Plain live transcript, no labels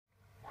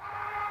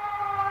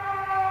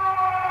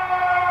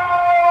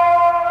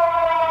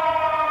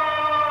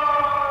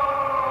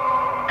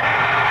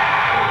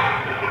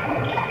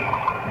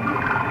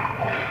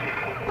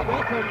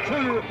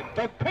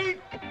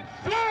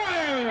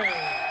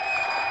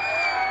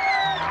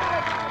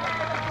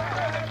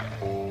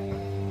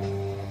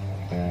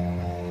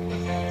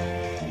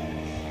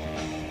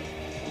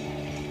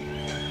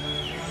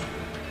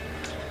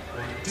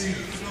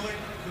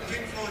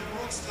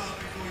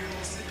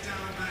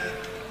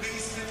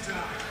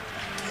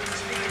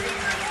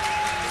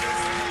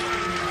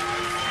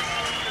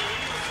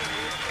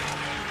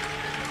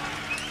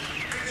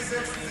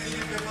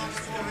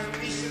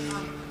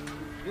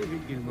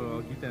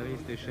Gilmour,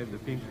 guitariste et chef de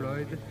Pink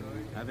Floyd,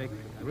 avec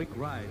Rick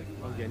Wright,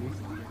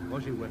 organiste,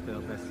 Roger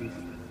Waters, bassiste,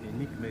 et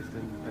Nick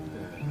Mason,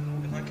 batteur.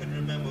 If I can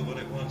remember what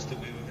it was that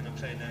we were going to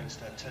play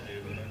next, I'd tell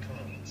you, but I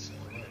can't. So.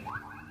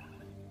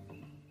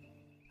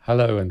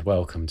 Hello and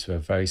welcome to a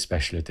very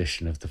special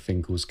edition of the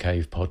Fingals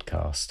Cave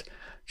podcast.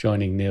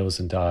 Joining Niels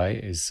and I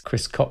is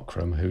Chris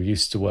Cockram, who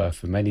used to work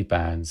for many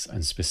bands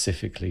and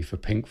specifically for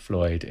Pink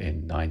Floyd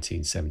in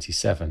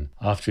 1977.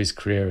 After his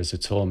career as a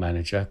tour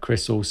manager,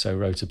 Chris also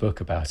wrote a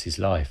book about his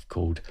life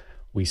called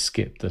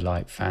Skipped the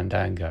Lite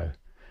Fandango.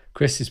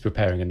 Chris is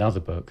preparing another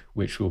book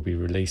which will be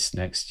released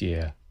next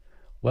year.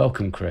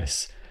 Welcome,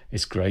 Chris.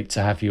 It's great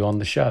to have you on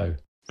the show.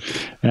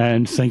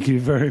 And thank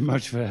you very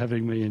much for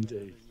having me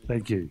indeed.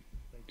 Thank you.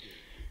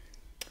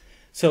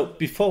 So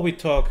before we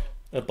talk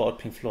about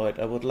Pink Floyd,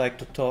 I would like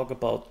to talk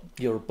about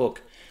your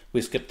book,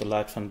 We Skipped the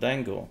Lite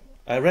Fandango.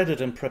 I read it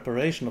in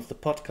preparation of the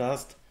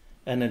podcast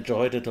and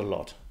enjoyed it a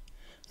lot.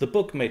 The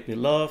book made me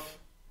laugh,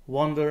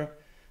 wonder,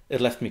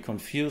 it left me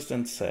confused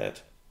and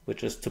sad,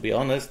 which is, to be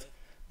honest,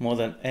 more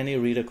than any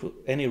reader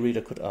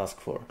could ask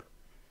for.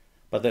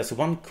 But there's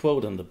one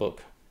quote in the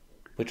book,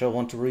 which I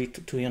want to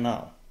read to you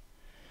now.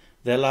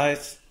 There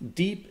lies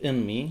deep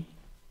in me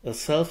a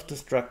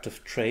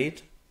self-destructive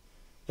trait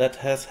that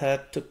has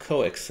had to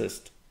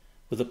coexist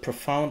with a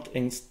profound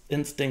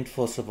instinct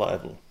for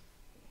survival.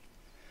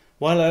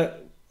 While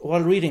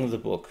reading the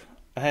book,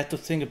 I had to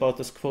think about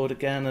this quote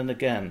again and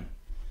again,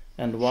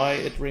 and why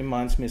it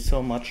reminds me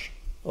so much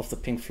of the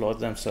Pink Floyd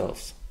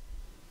themselves.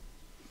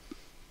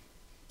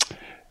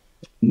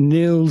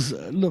 Niels,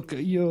 look,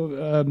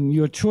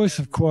 your choice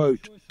of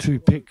quote to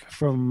pick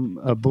from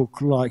a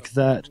book like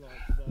that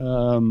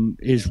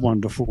is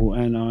wonderful,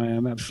 and I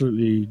am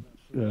absolutely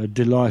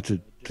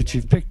delighted that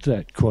you've picked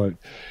that quote.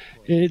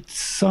 It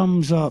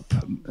sums up.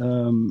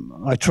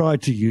 I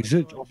tried to use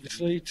it,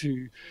 obviously,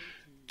 to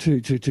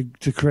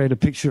create a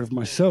picture of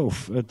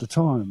myself at the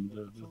time,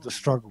 the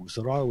struggles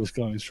that I was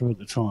going through at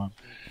the time,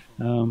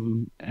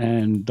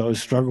 and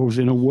those struggles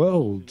in a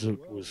world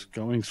that was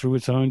going through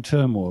its own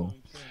turmoil.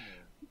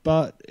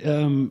 But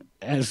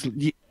as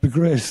you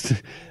progressed,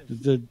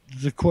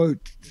 the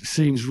quote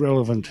seems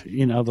relevant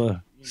in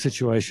other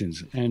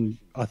situations, and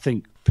I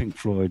think Pink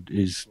Floyd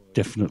is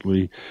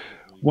definitely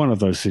one of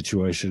those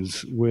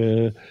situations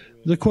where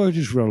the quote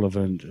is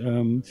relevant.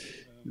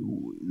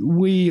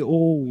 We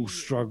all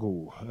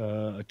struggle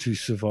to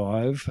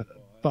survive,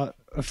 but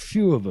a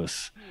few of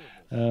us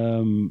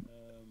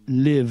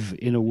live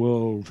in a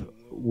world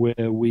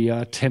where we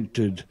are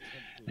tempted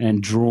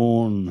and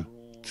drawn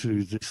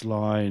to this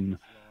line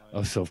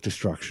of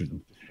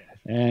self-destruction.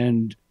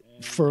 And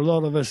for a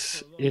lot of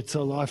us, it's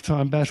a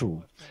lifetime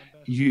battle.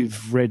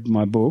 You've read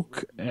my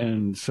book,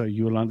 and so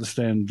you'll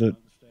understand that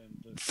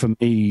for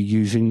me,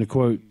 using the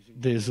quote,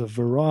 there's a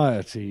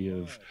variety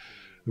of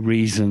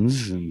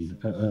reasons and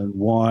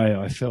why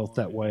I felt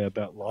that way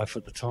about life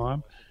at the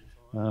time,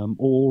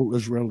 all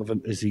as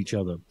relevant as each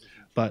other.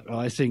 But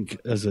I think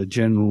as a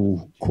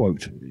general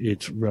quote,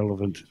 it's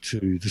relevant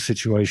to the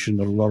situation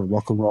that a lot of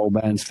rock and roll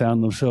bands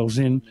found themselves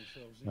in.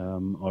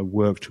 I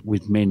worked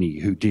with many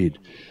who did.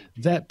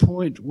 That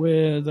point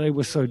where they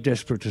were so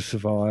desperate to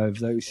survive,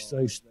 they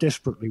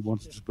desperately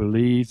wanted to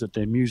believe that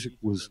their music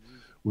was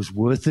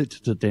worth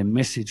it, that their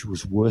message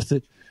was worth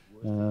it,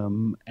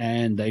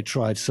 and they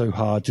tried so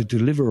hard to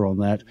deliver on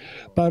that.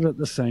 But at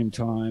the same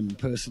time,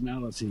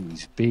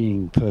 personalities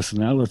being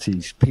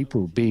personalities,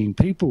 people being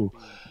people,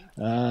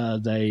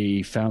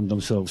 they found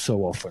themselves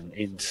so often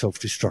in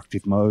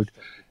self-destructive mode.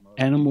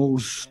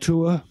 Animals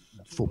Tour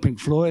for Pink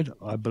Floyd,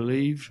 I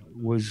believe,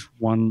 was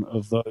one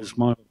of those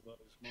moments.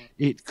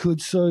 It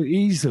could so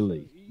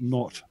easily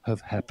not have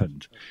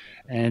happened,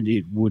 and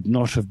it would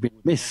not have been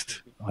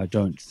missed, I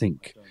don't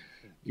think.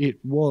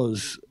 It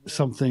was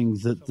something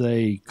that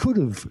they could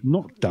have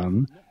not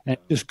done and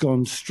just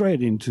gone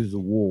straight into the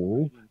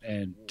wall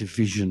and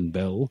division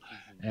bell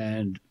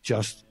and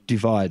just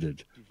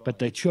divided. But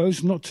they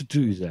chose not to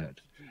do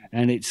that.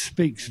 And it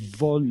speaks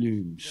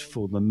volumes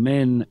for the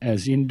men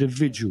as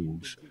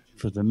individuals,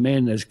 for the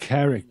men as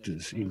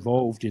characters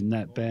involved in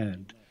that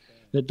band,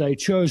 that they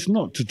chose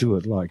not to do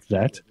it like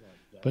that,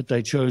 but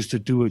they chose to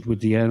do it with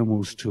the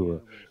Animals Tour,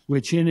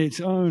 which in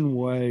its own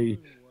way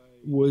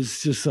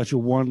was just such a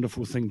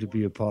wonderful thing to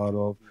be a part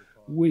of.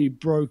 We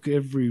broke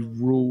every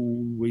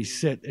rule. We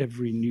set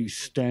every new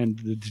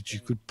standard that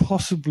you could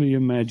possibly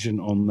imagine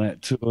on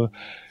that tour.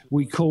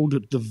 We called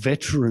it the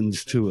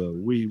Veterans Tour.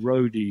 We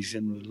roadies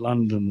in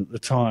London at the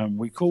time,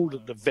 we called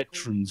it the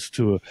Veterans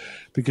Tour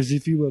because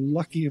if you were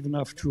lucky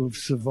enough to have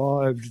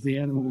survived the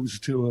Animals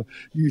Tour,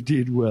 you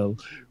did well.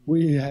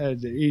 We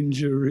had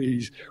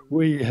injuries.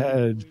 We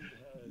had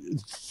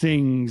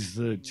things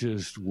that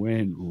just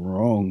went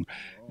wrong.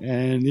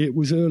 And it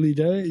was early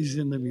days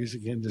in the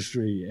music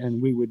industry,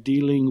 and we were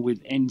dealing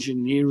with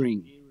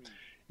engineering.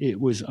 It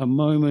was a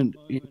moment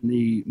in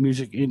the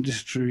music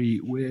industry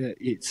where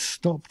it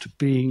stopped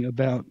being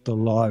about the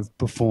live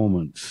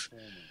performance.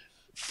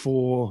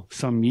 for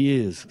some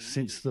years,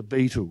 since the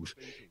Beatles.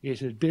 It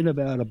had been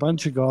about a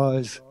bunch of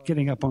guys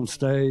getting up on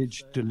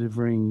stage,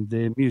 delivering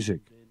their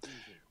music.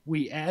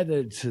 We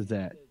added to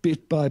that,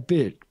 bit by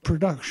bit,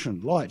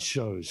 production, light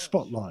shows,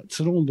 spotlights,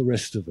 and all the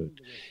rest of it.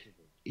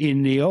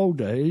 In the old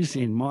days,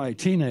 in my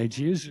teenage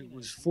years, it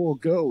was 4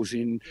 girls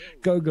in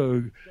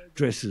go-go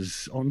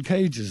dresses on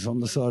cages on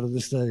the side of the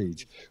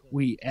stage.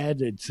 We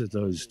added to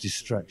those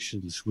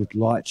distractions with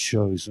light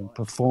shows and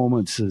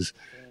performances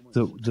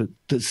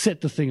that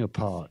set the thing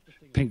apart.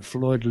 Pink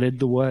Floyd led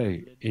the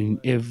way in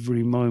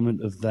every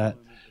moment of that,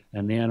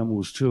 and the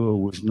Animals tour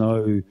was not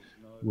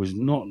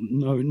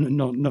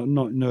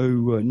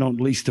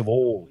least of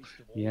all.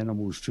 The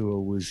Animals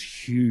tour was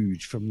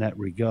huge from that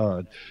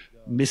regard.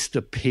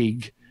 Mr.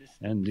 Pig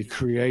and the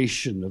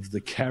creation of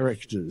the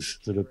characters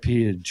that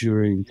appeared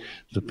during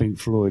the Pink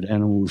Floyd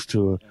Animals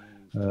tour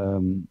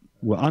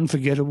were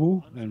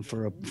unforgettable, and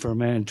for a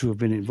man to have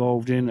been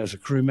involved in as a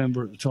crew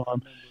member at the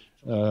time,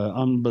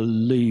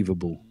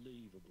 unbelievable.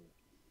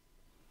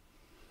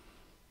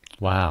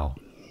 Wow,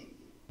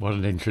 what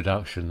an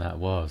introduction that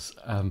was.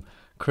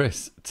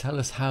 Chris, tell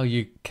us how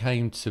you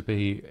came to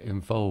be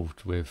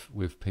involved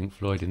with Pink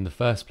Floyd in the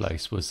first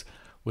place. Was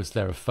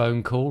there a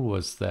phone call?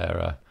 Was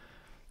there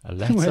a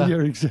letter? Well,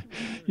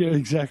 you're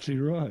exactly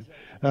right.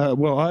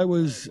 Well, I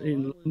was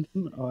in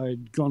London.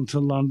 I'd gone to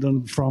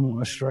London from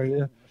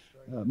Australia.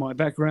 My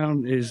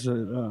background is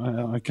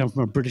I come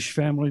from a British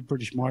family,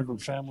 British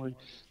migrant family.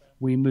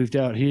 We moved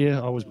out here.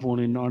 I was born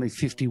in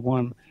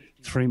 1951,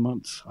 3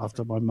 months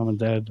after my mum and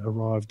dad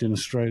arrived in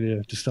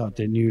Australia to start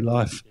their new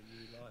life.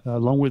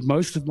 Along with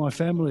most of my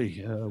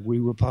family,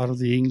 we were part of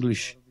the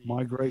English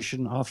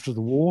migration after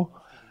the war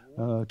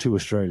to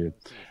Australia.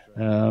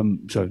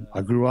 So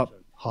I grew up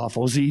half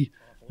Aussie,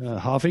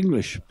 half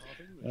English.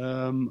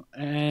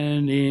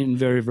 And in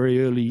very,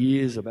 very early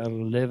years, about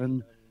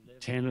 11,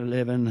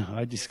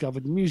 I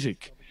discovered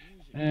music.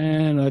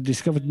 And I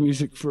discovered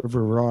music for a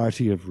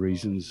variety of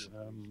reasons.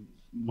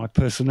 My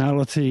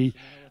personality,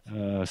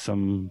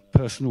 some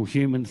personal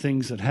human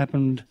things that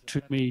happened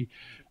to me,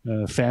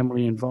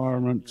 family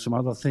environment, some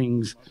other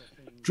things,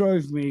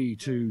 drove me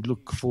to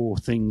look for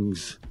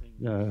things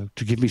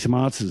to give me some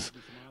answers.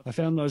 I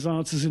found those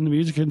answers in the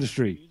music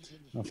industry.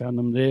 I found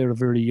them there at a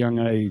very young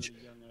age.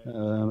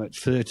 At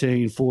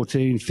 13,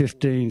 14,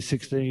 15,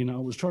 16, I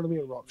was trying to be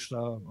a rock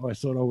star. I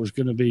thought I was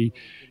going to be,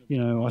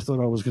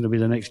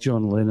 the next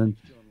John Lennon.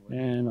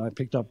 And I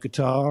picked up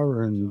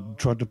guitar and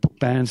tried to put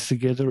bands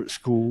together at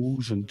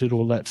schools and did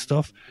all that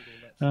stuff.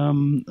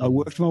 I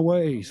worked my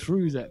way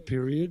through that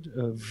period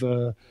of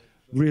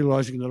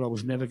realizing that I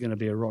was never going to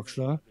be a rock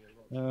star.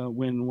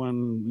 When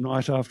one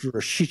night after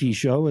a shitty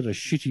show at a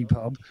shitty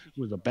pub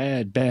with a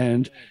bad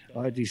band,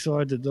 I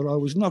decided that I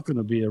was not going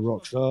to be a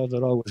rock star,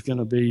 that I was going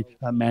to be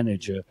a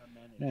manager.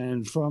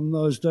 And from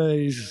those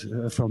days,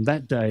 from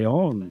that day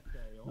on,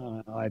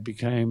 I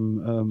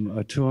became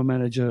a tour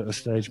manager, a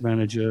stage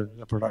manager,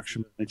 a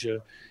production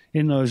manager.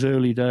 In those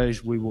early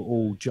days, we were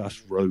all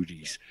just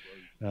roadies,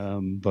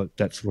 but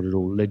that's what it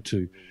all led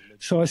to.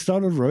 So I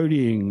started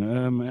roadieing,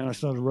 and I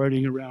started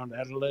roadieing around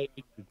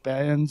Adelaide with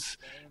bands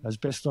as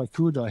best I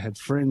could. I had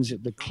friends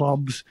at the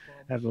clubs.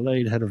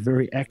 Adelaide had a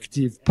very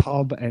active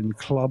pub and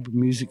club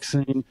music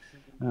scene.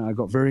 I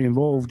got very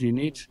involved in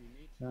it.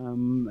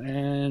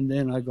 And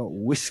then I got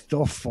whisked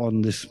off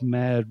on this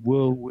mad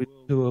whirlwind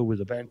tour with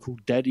a band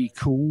called Daddy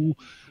Cool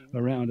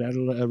around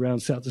Adelaide,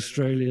 around South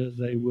Australia.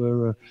 They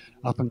were an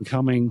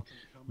up-and-coming,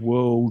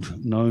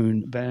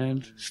 world-known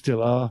band,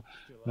 still are.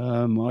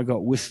 I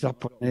got whisked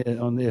up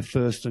on their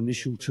first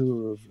initial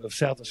tour of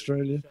South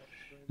Australia,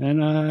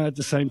 and at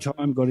the same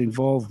time got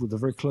involved with a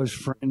very close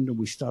friend, and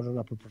we started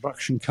up a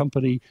production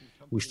company.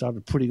 We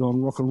started putting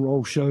on rock and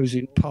roll shows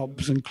in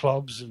pubs and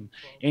clubs and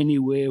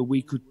anywhere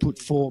we could put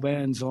 4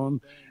 bands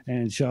on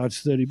and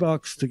charge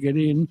 $30 to get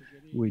in.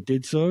 We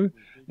did so.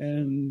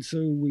 And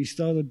so we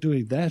started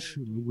doing that.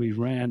 We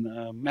ran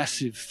a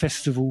massive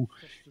festival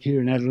here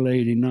in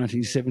Adelaide in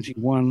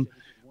 1971,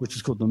 which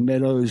is called the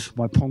Meadows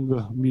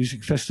Maiponga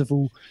Music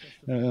Festival.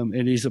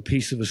 It is a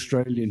piece of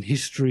Australian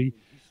history.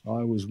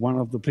 I was one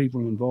of the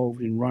people involved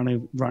in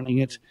running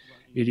it.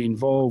 It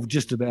involved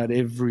just about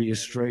every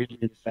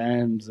Australian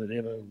band that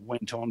ever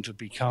went on to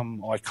become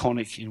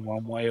iconic in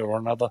one way or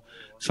another.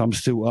 Some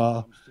still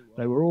are.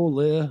 They were all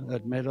there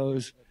at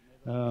Meadows.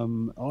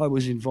 I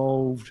was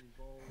involved,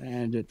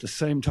 and at the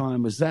same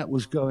time as that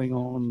was going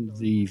on,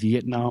 the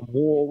Vietnam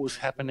War was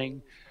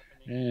happening,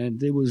 and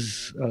there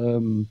was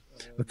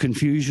a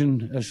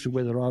confusion as to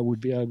whether I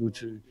would be able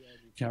to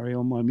carry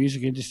on my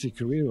music industry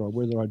career or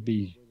whether I'd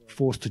be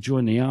forced to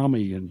join the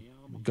army and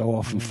go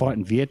off and fight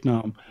in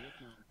Vietnam.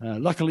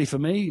 Luckily for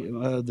me,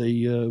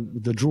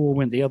 the draw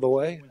went the other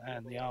way,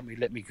 and the army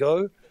let me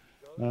go.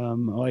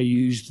 I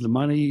used the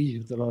money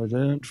that I'd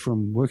earned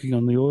from working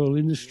on the oil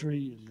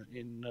industry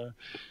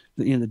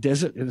in the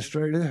desert in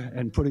Australia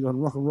and putting on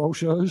rock and roll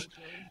shows.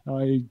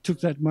 I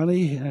took that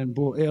money and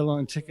bought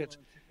airline ticket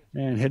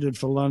and headed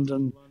for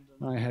London.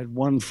 I had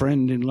one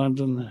friend in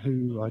London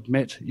who I'd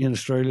met in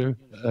Australia,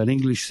 an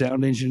English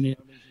sound engineer,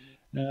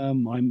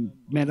 I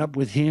met up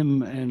with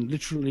him, and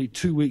literally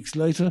 2 weeks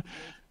later,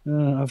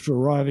 after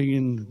arriving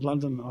in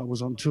London, I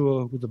was on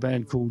tour with a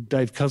band called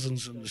Dave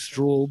Cousins and the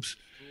Straubs.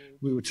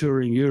 We were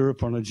touring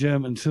Europe on a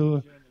German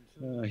tour.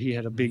 He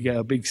had a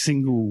big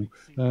single,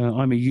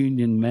 I'm a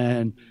Union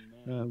Man,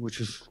 which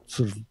is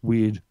sort of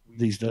weird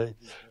these days.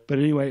 But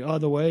anyway,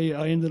 either way,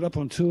 I ended up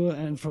on tour,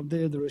 and from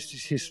there, the rest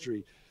is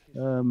history.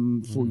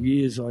 For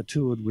years, I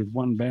toured with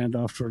one band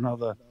after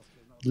another,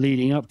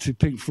 leading up to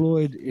Pink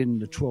Floyd. In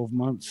the 12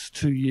 months,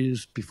 2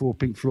 years before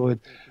Pink Floyd,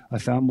 I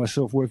found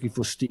myself working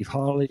for Steve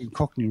Harley in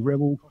Cockney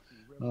Rebel.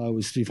 I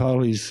was Steve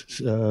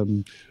Harley's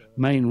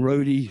main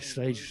roadie,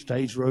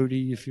 stage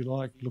roadie, if you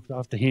like, looked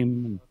after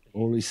him and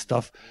all his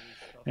stuff.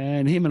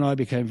 And him and I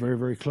became very,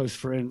 very close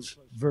friends.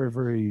 Very,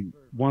 very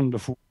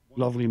wonderful,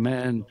 lovely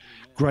man,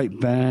 great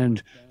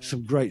band,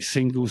 some great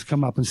singles,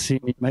 Come Up and See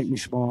Me, Make Me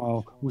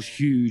Smile, was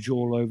huge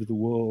all over the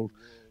world.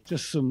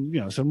 Just some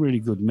really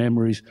good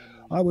memories.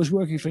 I was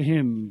working for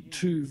him.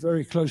 Two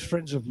very close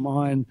friends of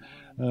mine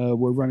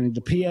were running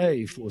the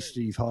PA for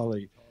Steve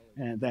Harley,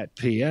 and that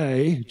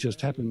PA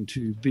just happened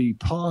to be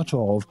part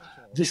of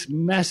this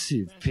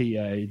massive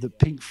PA that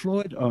Pink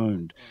Floyd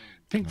owned.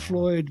 Pink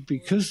Floyd,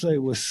 because they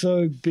were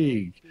so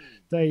big,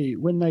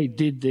 when they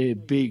did their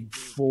big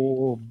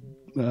four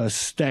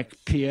stack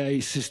PA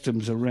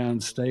systems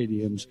around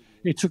stadiums,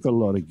 it took a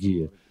lot of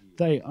gear.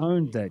 They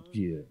owned that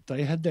gear.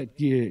 They had that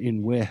gear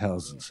in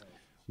warehouses.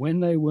 When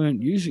they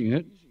weren't using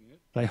it,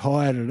 they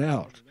hired it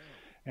out.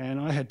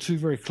 And I had two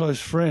very close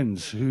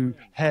friends who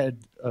had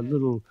a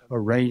little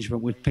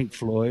arrangement with Pink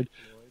Floyd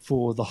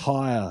for the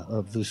hire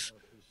of this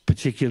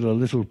particular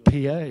little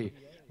PA,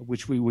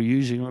 which we were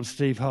using on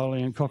Steve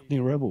Harley and Cockney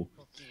Rebel.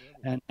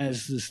 And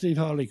as the Steve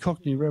Harley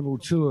Cockney Rebel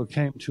tour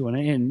came to an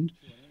end,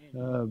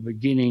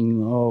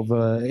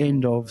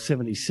 end of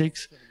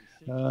 76,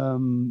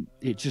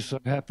 it just so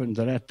happened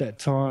that at that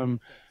time,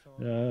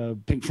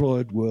 Pink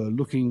Floyd were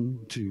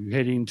looking to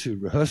head into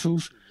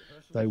rehearsals.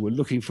 They were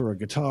looking for a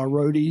guitar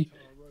roadie.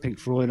 Pink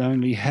Floyd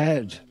only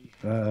had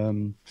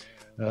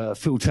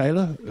Phil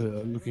Taylor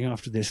looking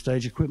after their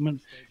stage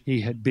equipment.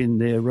 He had been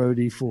their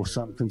roadie for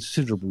some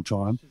considerable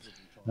time.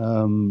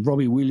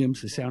 Robbie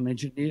Williams, the sound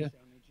engineer,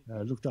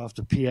 looked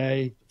after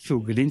PA.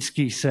 Phil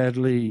Gudinski,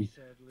 sadly,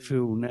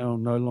 Phil now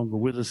no longer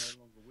with us,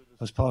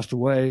 has passed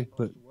away,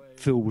 but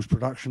Phil was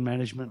production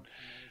management.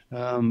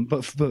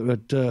 But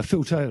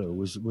Phil Taylor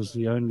was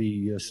the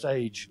only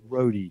stage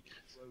roadie.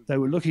 They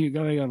were looking at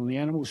going on the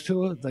Animals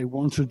tour. They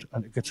wanted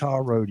a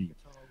guitar roadie.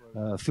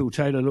 Phil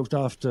Taylor looked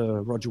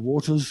after Roger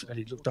Waters, and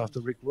he looked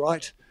after Rick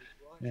Wright,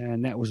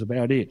 and that was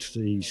about it.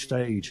 The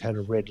stage had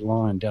a red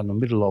line down the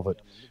middle of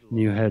it, and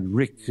you had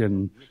Rick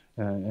and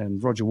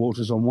Roger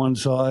Waters on one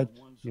side,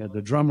 you had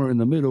the drummer in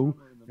the middle,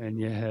 and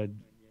you had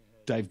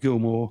Dave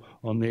Gilmour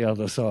on the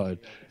other side.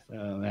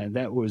 And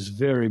that was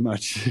very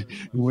much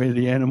where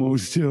the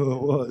Animals tour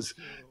was,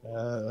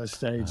 a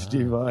stage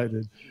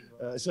divided.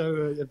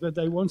 But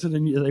they wanted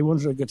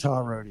a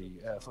guitar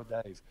roadie for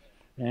Dave,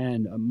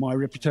 and my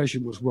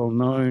reputation was well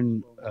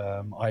known.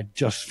 I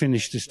just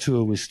finished this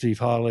tour with Steve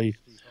Harley.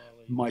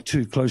 My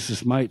two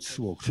closest mates,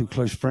 or two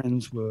close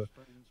friends, were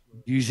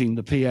using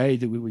the PA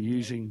that we were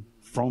using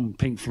from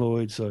Pink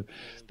Floyd, so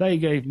they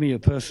gave me a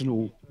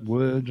personal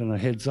word and a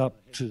heads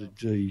up to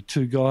the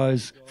two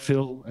guys,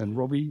 Phil and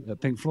Robbie at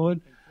Pink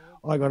Floyd.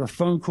 I got a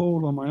phone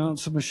call on my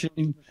answer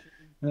machine,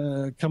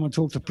 come and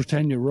talk to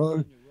Britannia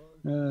Row,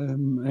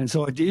 and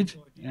so I did,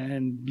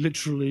 and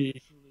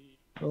literally,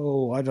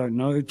 I don't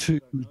know,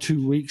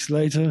 two weeks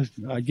later,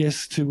 I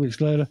guess 2 weeks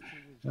later,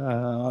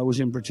 I was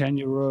in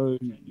Britannia Row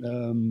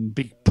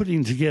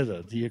putting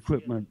together the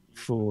equipment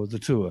for the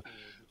tour,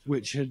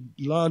 which had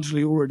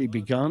largely already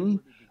begun.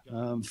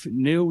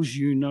 Niels,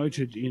 you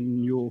noted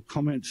in your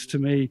comments to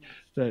me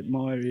that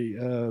my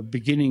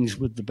beginnings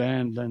with the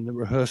band and the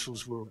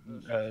rehearsals were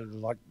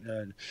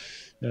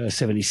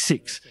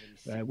 76,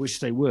 which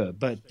they were,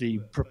 but the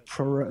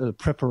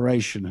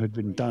preparation had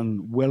been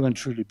done well and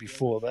truly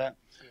before that.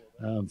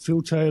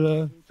 Phil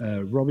Taylor,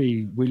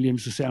 Robbie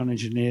Williams, the sound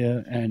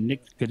engineer, and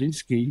Nick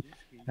Gudinski,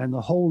 and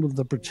the whole of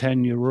the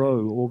Britannia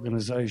Row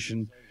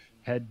organisation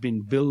had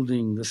been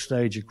building the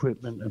stage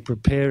equipment and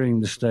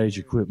preparing the stage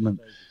equipment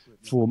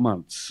for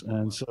months.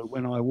 And so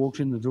when I walked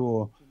in the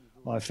door,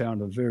 I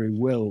found a very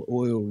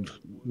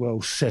well-oiled,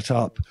 well-set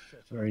up,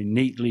 very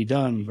neatly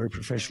done, very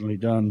professionally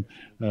done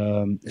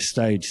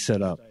stage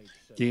setup.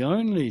 The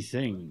only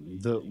thing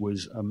that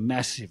was a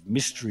massive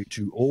mystery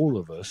to all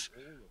of us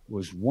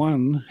was,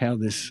 one, how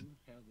this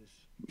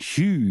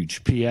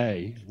huge PA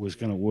was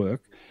going to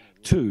work,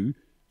 two,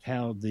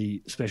 how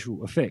the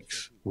special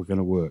effects were going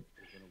to work.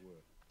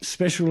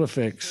 Special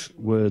effects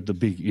were the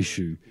big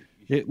issue.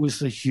 It was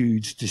the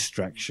huge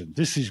distraction.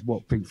 This is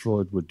what Pink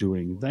Floyd were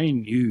doing. They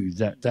knew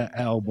that that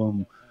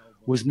album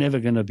was never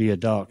going to be a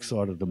Dark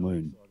Side of the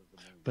Moon,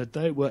 but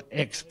they were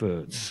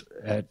experts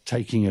at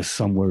taking us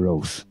somewhere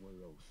else.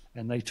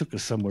 And they took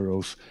us somewhere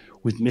else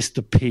with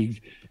Mr.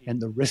 Pig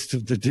and the rest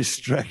of the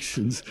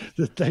distractions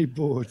that they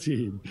brought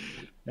in.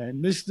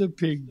 And Mr.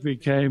 Pig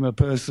became a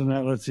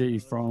personality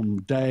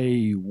from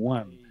day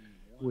one.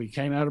 We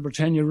came out of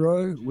Britannia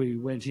Row. We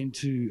went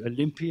into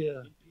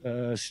Olympia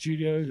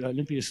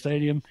Olympia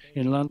Stadium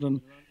in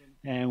London,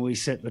 and we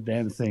set the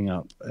damn thing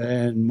up.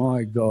 And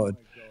my God,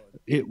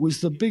 it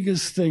was the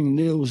biggest thing.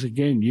 Niels,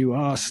 again, you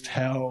asked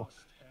how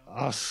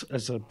us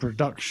as a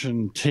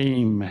production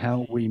team,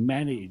 how we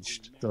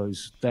managed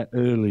that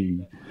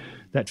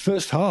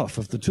first half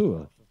of the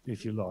tour,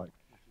 if you like.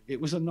 It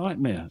was a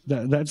nightmare.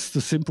 That's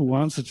the simple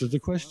answer to the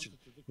question.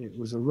 It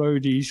was a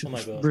roadies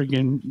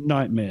friggin'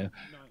 nightmare.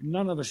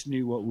 None of us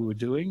knew what we were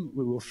doing.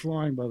 We were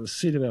flying by the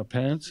seat of our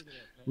pants.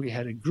 We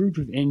had a group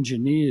of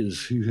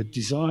engineers who had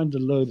designed a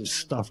load of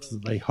stuff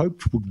that they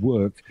hoped would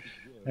work,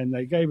 and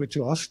they gave it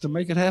to us to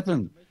make it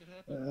happen.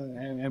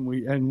 And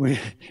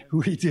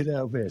we did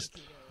our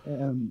best.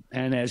 And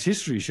as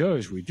history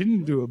shows, we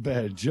didn't do a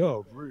bad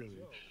job, really.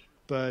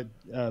 But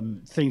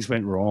things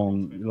went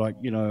wrong.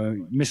 Like,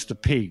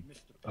 Mr. Pig,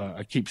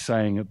 I keep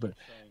saying it, but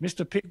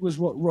Mr. Pig was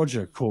what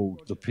Roger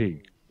called the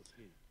pig.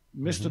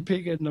 Mr.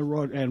 Pig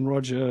and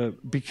Roger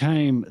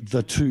became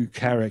the two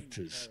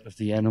characters of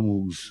the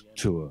Animals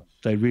tour.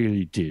 They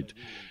really did.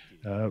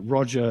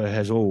 Roger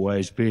has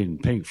always been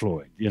Pink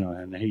Floyd,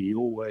 and he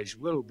always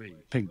will be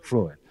Pink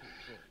Floyd.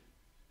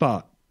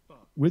 But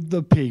with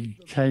the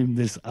pig came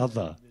this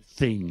other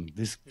thing,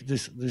 this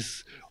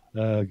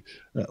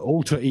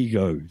alter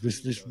ego,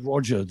 this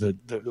Roger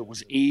that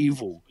was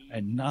evil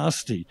and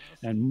nasty,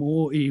 and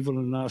more evil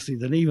and nasty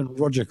than even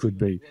Roger could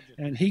be.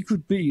 And he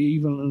could be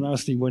evil and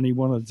nasty when he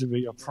wanted to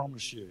be, I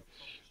promise you.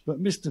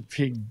 But Mr.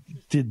 Pig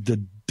did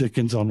the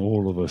dickens on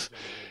all of us.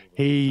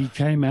 He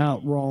came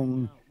out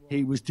wrong.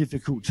 He was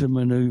difficult to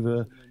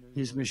maneuver.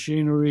 His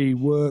machinery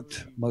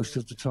worked most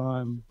of the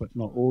time, but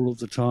not all of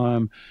the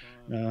time.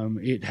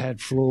 It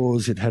had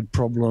flaws, it had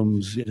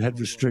problems, it had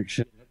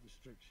restrictions.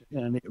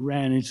 And it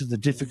ran into the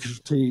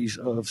difficulties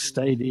of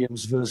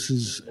stadiums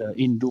versus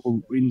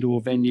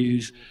indoor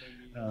venues,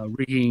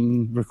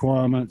 rigging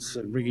requirements,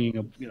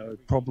 rigging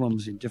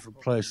problems in different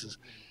places.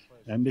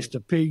 And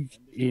Mr. Pig,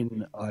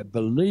 I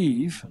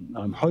believe,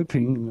 I'm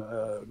hoping,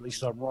 at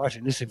least I'm right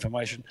in this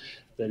information,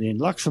 that in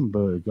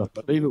Luxembourg, I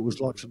believe it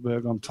was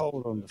Luxembourg, I'm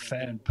told on the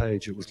fan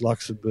page it was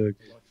Luxembourg,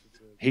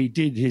 he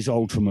did his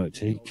ultimate.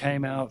 He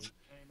came out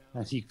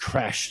and he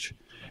crashed.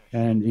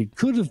 And it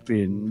could have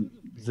been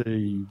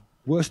the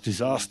worst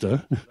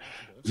disaster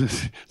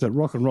that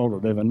rock and roll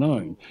had ever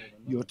known.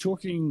 You're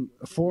talking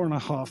a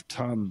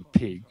 4.5-ton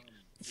pig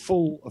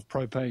full of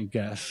propane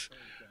gas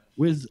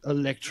with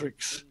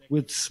electrics,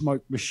 with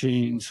smoke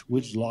machines,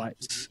 with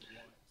lights,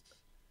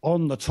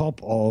 on the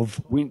top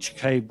of winch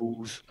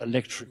cables,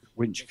 electric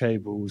winch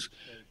cables,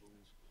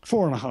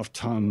 4.5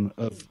 ton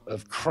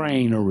of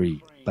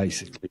cranery,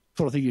 basically.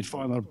 Sort of thing you'd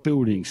find on a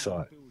building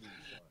site.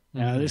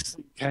 Now, this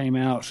thing came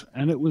out,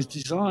 and it was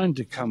designed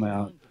to come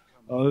out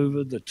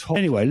over the top.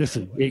 Anyway,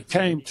 listen, it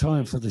came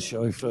time for the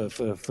show for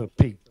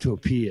Pig to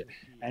appear.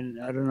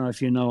 And I don't know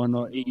if you know or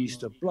not, he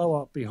used to blow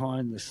up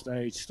behind the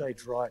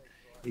stage right.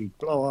 He'd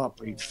blow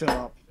up, he'd fill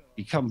up,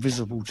 he'd become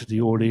visible to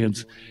the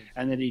audience,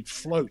 and then he'd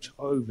float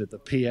over the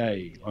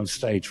PA on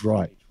stage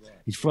right.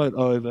 He'd float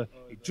over,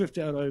 he'd drift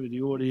out over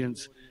the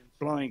audience,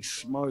 blowing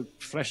smoke,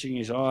 flashing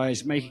his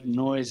eyes, making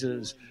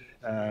noises,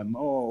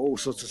 all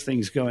sorts of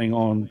things going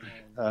on,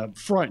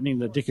 frightening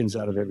the dickens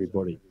out of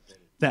everybody.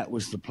 That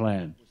was the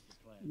plan.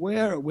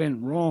 Where it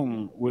went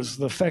wrong was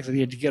the fact that he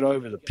had to get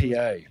over the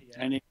PA.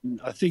 And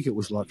I think it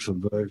was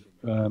Luxembourg.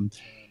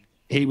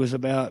 He was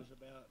about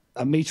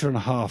 1.5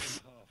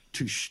 meters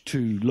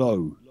too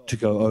low to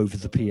go over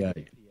the PA.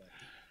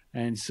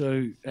 And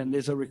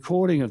there's a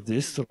recording of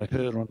this that I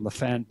heard on the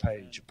fan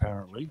page,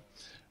 apparently,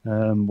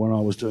 when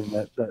I was doing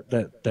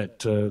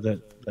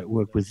that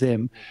work with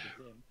them.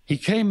 He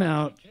came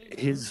out,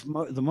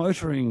 the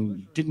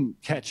motoring didn't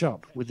catch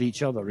up with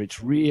each other.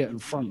 Its rear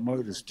and front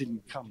motors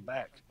didn't come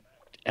back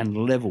and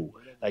level.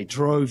 They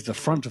drove the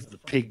front of the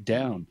pig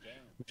down,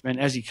 which meant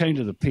as he came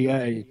to the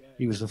PA,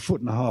 he was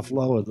 1.5 feet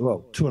lower,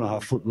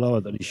 2.5 foot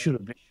lower than he should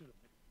have been,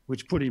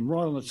 which put him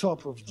right on the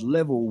top of the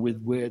level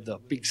with where the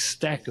big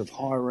stack of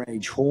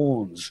high-range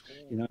horns,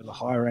 the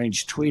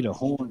high-range tweeter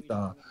horns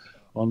are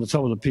on the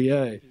top of the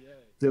PA.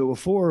 There were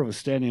 4 of us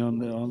standing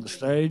on the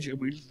stage, and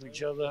we looked at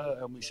each other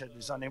and we said,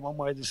 there's only one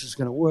way this is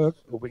going to work,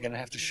 or we're going to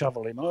have to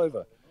shovel him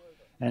over.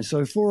 And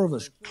so 4 of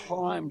us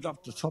climbed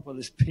up the top of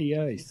this PA,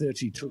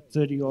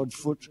 30-odd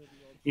foot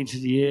into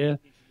the air,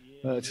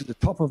 to the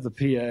top of the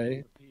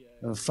PA,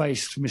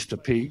 faced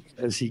Mr. Pig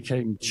as he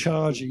came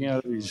charging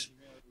out of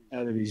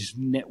his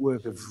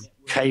network of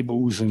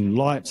cables and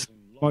lights,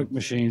 smoke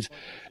machines,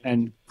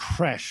 and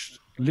crashed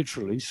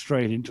literally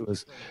straight into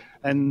us.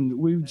 And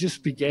we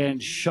just began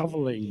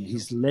shoveling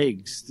his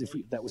legs.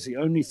 That was the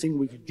only thing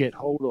we could get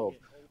hold of,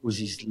 was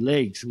his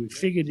legs. We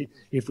figured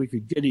if we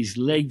could get his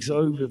legs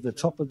over the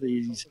top of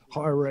these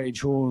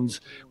high-range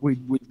horns,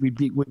 we'd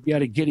be able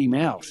to get him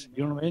out.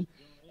 You know what I mean?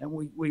 And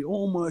we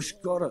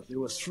almost got it. There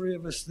were 3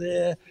 of us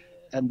there,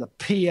 and the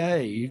PA,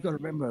 you've got to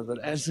remember that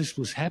as this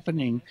was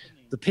happening,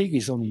 The pig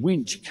is on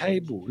winch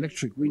cable,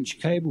 electric winch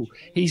cable.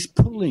 He's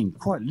pulling,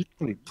 quite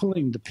literally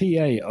pulling the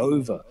PA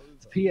over.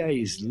 The PA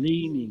is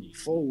leaning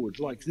forward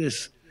like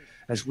this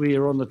as we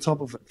are on the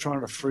top of it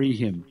trying to free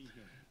him.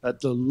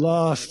 At the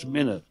last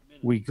minute,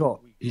 we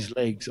got his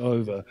legs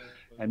over,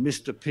 and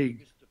Mr.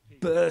 Pig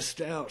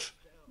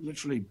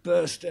literally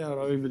burst out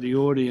over the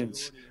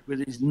audience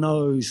with his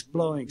nose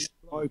blowing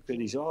smoke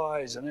and his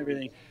eyes and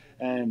everything.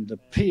 And the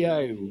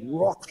PA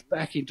rocked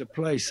back into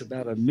place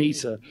about a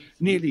metre,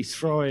 nearly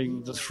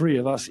throwing the three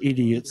of us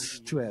idiots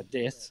to our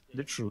death,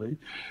 literally.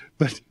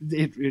 But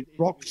it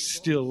rocked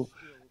still,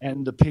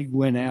 and the pig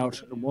went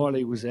out. And while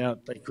he was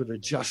out, they could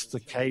adjust the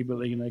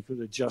cabling, they could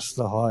adjust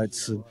the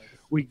heights, and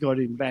we got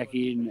him back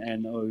in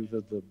and over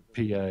the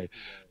PA.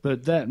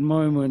 But that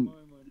moment,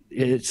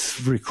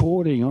 it's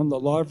recording, on the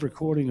live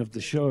recording of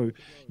the show,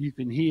 you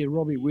can hear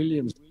Robbie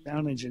Williams,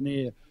 sound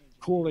engineer,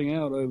 calling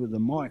out over the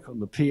mic on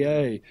the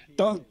PA,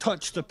 "Don't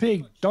touch the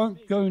pig,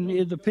 don't go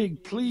near the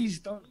pig, please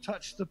don't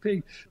touch the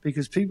pig,"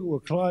 because people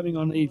were climbing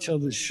on each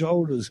other's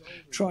shoulders,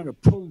 trying to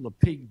pull the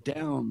pig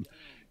down.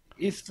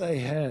 If they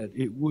had,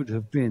 it would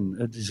have been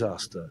a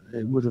disaster.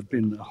 It would have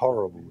been a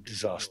horrible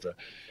disaster.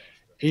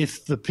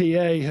 If the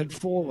PA had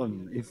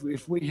fallen,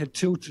 if we had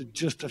tilted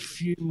just a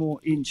few more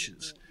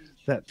inches,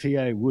 that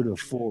PA would have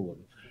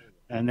fallen.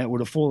 And that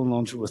would have fallen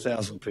onto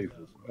 1,000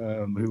 people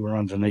who were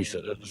underneath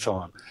it at the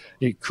time.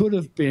 It could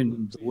have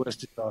been the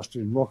worst disaster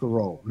in rock and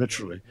roll,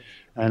 literally.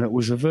 And it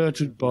was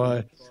averted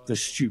by the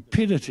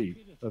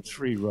stupidity of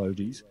three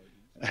roadies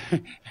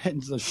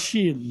and the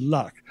sheer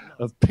luck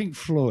of Pink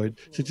Floyd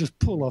to just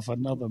pull off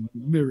another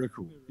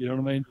miracle. You know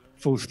what I mean?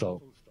 Full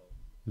stop.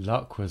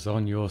 Luck was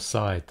on your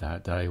side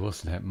that day,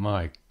 wasn't it?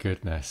 My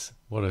goodness,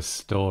 what a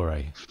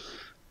story.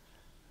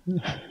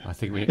 I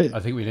think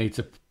we need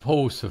to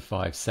pause for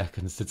 5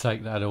 seconds to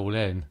take that all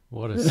in.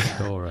 What a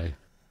story.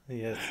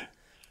 Yes.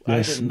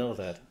 Yes. I didn't know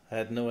that. I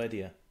had no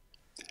idea.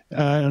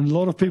 And a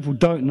lot of people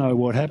don't know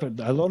what happened.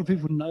 A lot of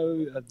people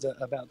know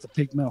about the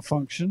pig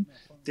malfunction.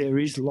 There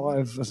is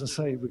live, as I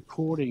say,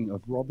 recording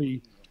of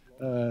Robbie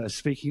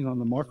speaking on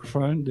the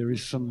microphone. There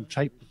is some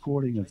tape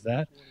recording of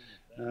that.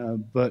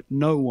 But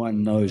no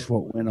one knows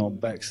what went on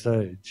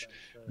backstage.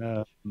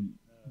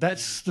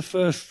 That's the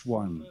first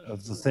one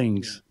of the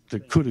things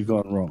that could have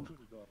gone wrong.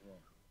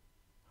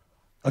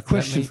 A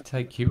question.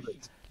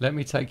 Let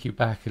me take you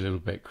back a little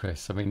bit,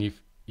 Chris. I mean,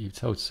 you've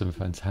told some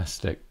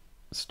fantastic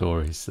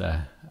stories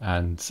there,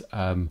 and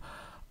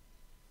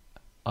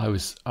I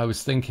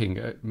was thinking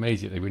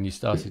immediately when you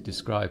started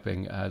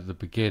describing the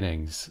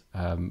beginnings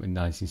in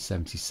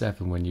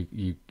 1977 when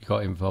you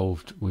got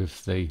involved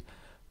with the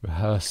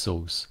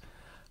rehearsals,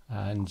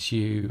 and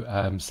you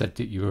said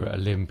that you were at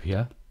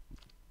Olympia,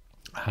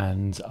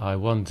 and I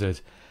wondered,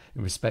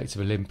 in respect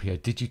of Olympia,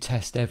 did you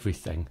test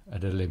everything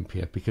at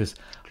Olympia? Because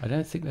I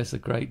don't think there's a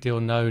great deal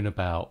known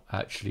about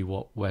actually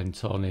what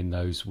went on in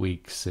those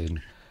weeks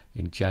in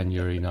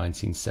January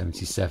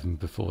 1977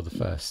 before the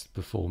first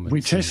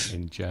performance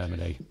in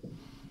Germany.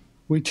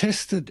 We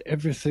tested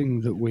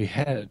everything that we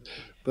had,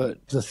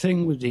 but the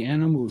thing with the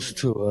Animals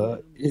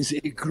tour is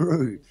it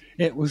grew.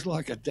 It was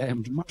like a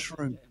damned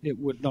mushroom. It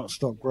would not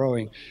stop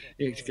growing.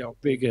 It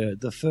got bigger.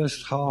 The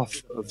first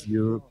half of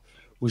Europe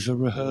was a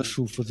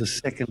rehearsal for the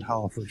second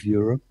half of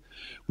Europe,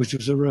 which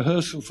was a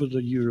rehearsal for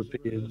the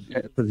European,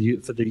 for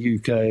the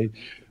UK,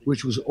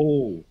 which was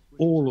all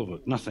of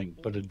it, nothing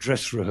but a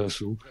dress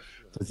rehearsal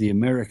for the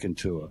American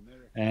tour.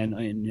 And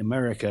in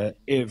America,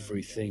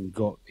 everything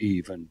got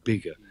even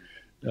bigger.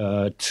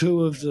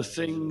 Two of the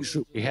things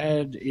that we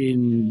had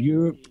in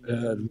Europe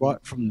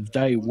right from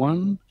day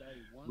one,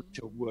 which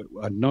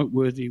are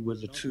noteworthy, were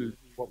the two,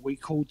 what we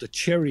called the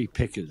cherry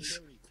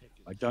pickers.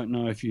 I don't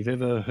know if you've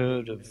ever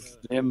heard of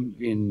them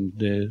in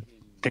the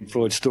Pink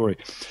Floyd story.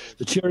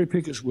 The cherry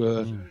pickers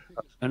were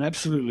an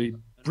absolutely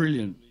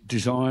brilliant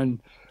design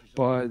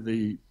by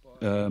the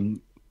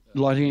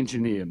lighting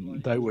engineer.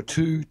 They were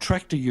two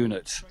tractor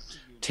units,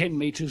 10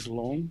 metres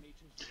long.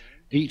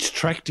 Each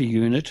tractor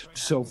unit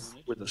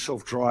with a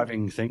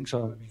self-driving thing,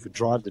 so you could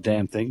drive the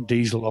damn thing,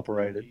 diesel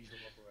operated.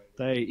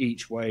 They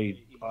each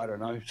weighed,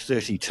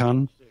 30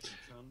 tonne.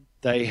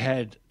 They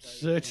had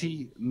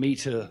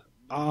 30-metre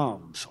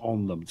arms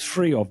on them,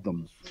 3 of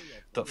them,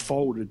 that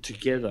folded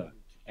together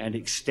and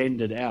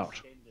extended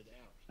out.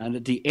 And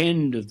at the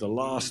end of the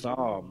last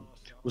arm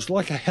was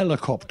like a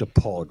helicopter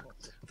pod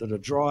that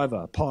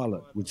a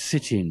pilot would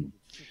sit in.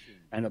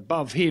 And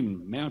above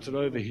him, mounted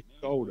over his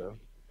shoulder,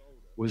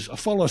 was a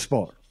follow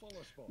spot.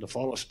 The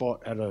follow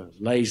spot had a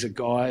laser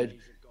guide,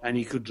 and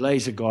he could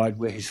laser guide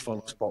where his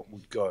follow spot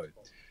would go.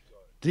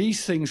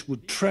 These things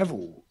would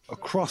travel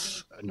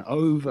across and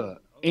over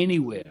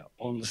anywhere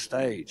on the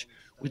stage.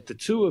 With the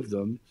two of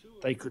them,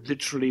 they could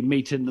literally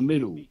meet in the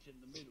middle.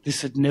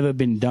 This had never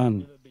been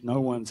done. No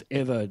one's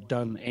ever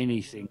done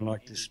anything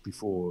like this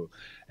before,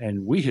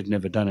 and we had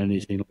never done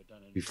anything like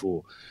that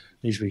before.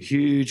 These were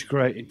huge,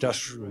 great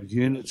industrial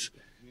units.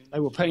 They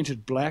were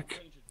painted black.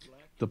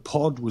 The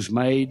pod was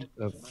made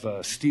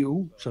of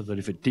steel so that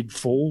if it did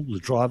fall, the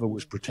driver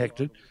was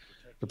protected.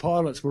 The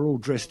pilots were all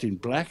dressed in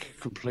black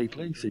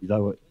completely. See, they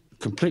were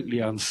completely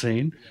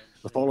unseen.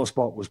 The follow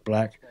spot was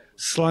black.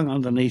 Slung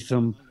underneath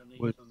them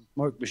was a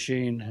smoke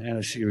machine and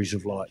a series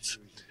of lights,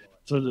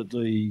 so that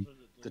the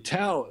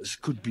towers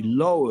could be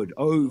lowered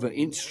over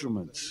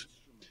instruments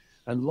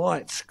and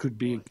lights could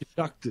be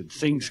conducted.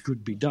 Things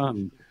could be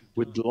done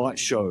with the light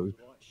show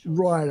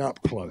right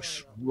up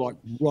close, like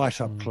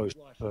right up close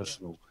and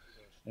personal.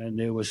 And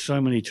there were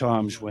so many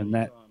times when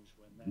that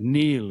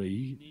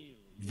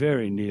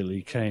very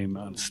nearly came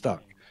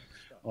unstuck.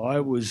 I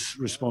was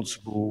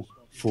responsible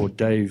for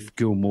Dave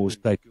Gilmour's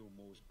station.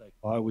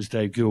 I was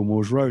Dave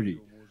Gilmour's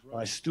roadie.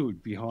 I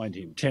stood behind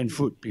him, 10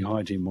 foot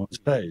behind him on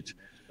stage.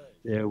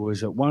 There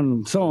was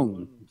one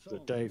song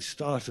that Dave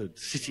started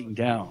sitting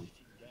down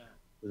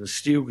with a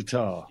steel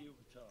guitar,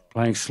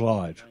 playing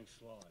slide,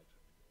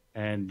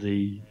 and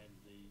the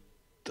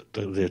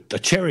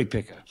cherry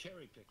picker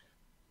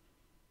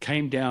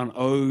came down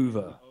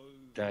over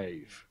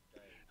Dave.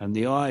 And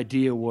the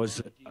idea was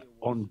that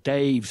on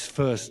Dave's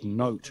first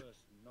note,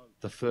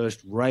 the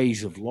first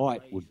rays of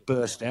light would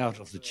burst out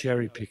of the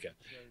cherry picker,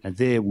 and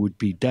there would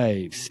be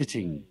Dave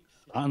sitting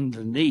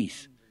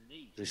underneath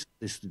this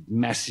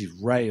massive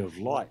ray of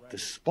light, the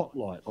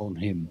spotlight on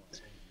him,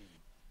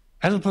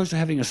 as opposed to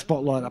having a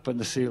spotlight up in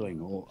the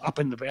ceiling or up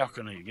in the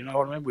balcony. You know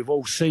what I mean? We've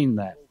all seen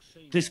that.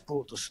 This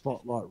brought the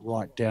spotlight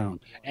right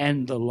down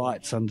and the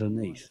lights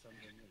underneath.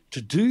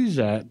 To do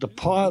that, the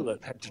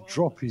pilot had to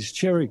drop his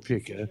cherry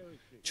picker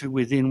to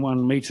within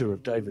 1 metre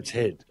of David's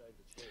head.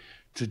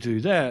 To do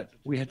that,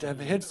 we had to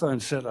have a headphone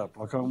set up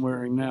like I'm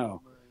wearing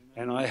now,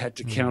 and I had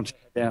to count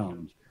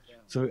down.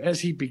 So as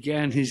he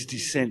began his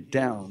descent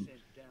down,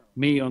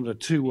 me on the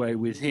two-way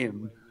with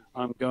him,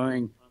 I'm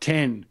going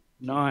 10,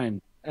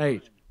 9,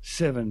 8,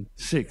 7,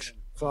 6,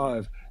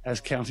 5,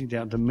 as counting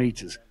down to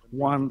metres.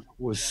 1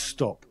 was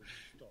stop.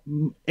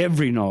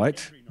 Every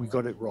night we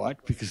got it right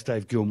because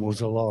Dave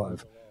Gilmour's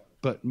alive.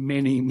 But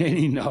many,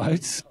 many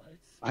nights,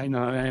 I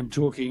know I am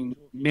talking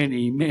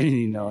many,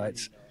 many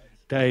nights,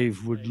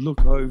 Dave would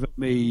look over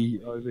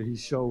me, over his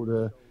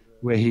shoulder,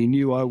 where he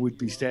knew I would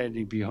be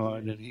standing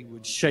behind, and he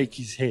would shake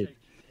his head.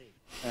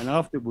 And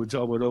afterwards,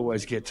 I would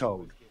always get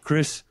told,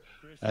 "Chris,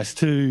 that's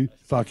too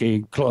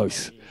fucking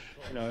close,"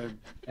 you know.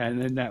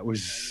 And then that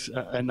was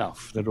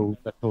enough. That's all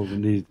that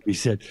needed to be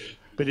said.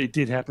 But it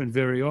did happen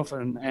very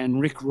often, and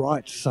Rick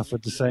Wright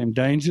suffered the same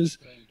dangers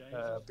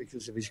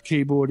because of his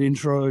keyboard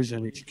intros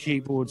and his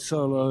keyboard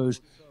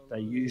solos.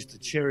 They used the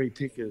cherry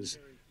pickers,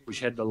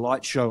 which had the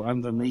light show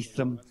underneath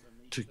them,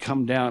 to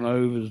come down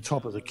over the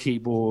top of the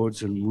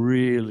keyboards and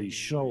really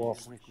show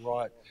off Rick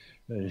Wright,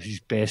 his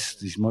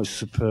best, his most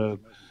superb.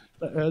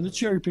 The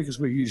cherry pickers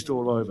were used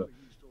all over.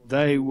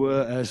 They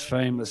were as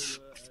famous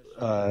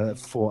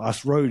for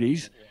us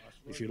roadies,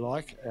 if you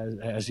like,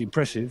 as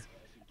impressive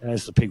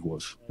as the pig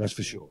was, that's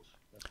for sure.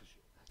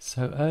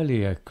 So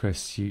earlier,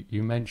 Chris,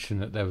 you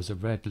mentioned that there was a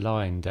red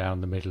line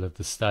down the middle of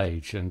the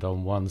stage, and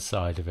on one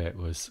side of it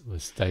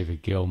was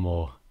David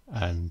Gilmour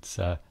and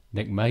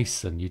Nick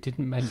Mason. You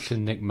didn't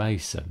mention Nick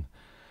Mason,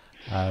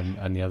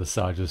 and the other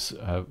side was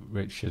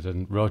Richard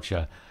and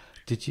Roger.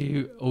 Did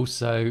you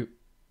also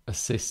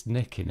assist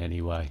Nick in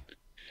any way?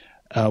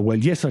 Well,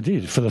 yes, I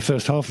did. For the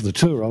first half of the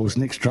tour, I was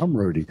Nick's drum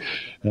roadie.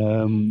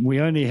 We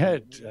only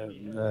had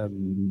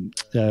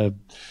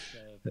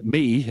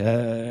me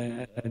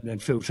and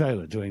Phil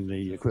Taylor doing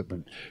the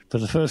equipment. For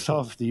the first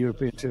half of the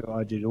European tour,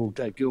 I did all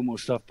Dave Gilmour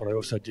stuff, but I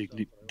also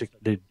did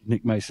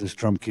Nick Mason's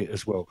drum kit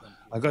as well.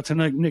 I got to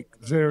know Nick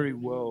very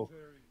well.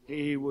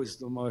 He was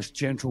the most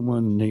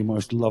gentleman, the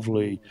most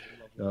lovely.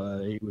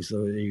 He was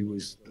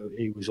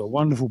a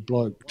wonderful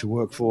bloke to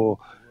work for.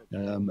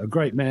 A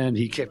great man.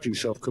 He kept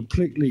himself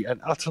completely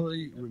and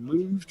utterly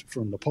removed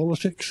from the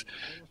politics.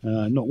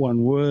 Not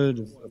one word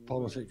of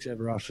politics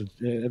ever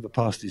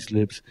passed his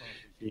lips.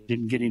 He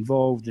didn't get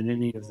involved in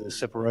any of the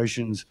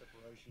separations,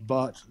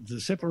 but the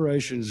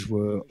separations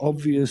were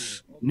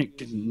obvious. Nick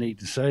didn't need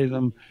to say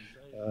them.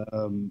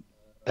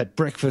 At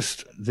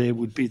breakfast, there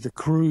would be the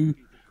crew.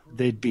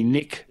 There'd be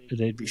Nick.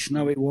 There'd be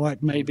Snowy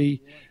White,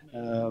 maybe.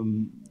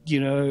 There'd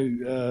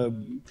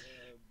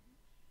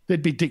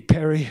be Dick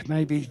Perry,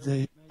 maybe,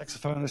 the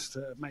saxophonist,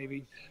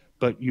 maybe.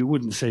 But you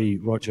wouldn't see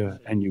Roger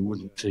and you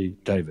wouldn't see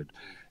David.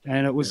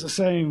 And it was the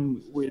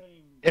same with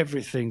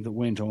everything that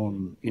went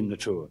on in the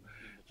tour.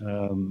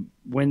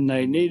 When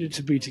they needed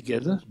to be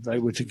together, they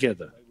were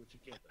together.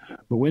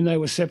 But when they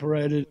were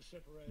separated,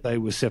 they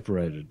were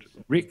separated.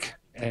 Rick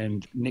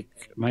and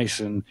Nick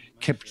Mason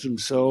kept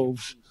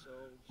themselves,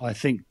 I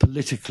think,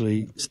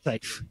 politically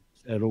safe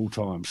at all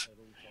times.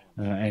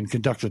 And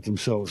conducted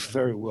themselves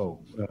very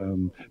well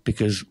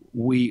because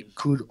we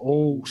could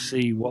all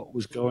see what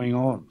was going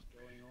on.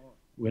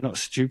 We're not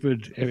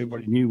stupid.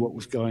 Everybody knew what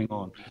was going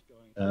on.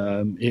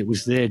 It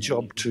was their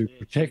job to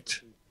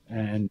protect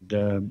and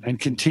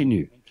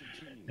continue.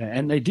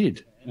 And they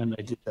did. And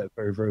they did that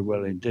very, very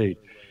well indeed.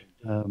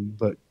 They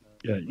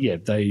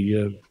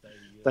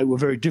were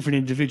very different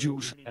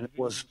individuals, and it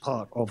was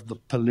part of the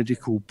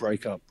political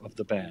breakup of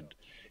the band.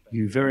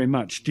 You very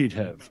much did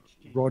have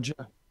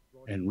Roger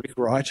and Rick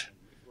Wright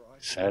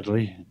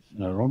sadly,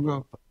 no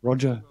longer. But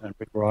Roger and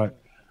Rick Wright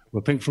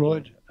were Pink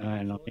Floyd,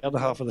 and on the other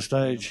half of the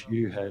stage,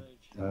 you had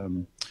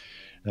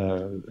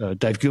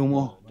Dave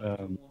Gilmour,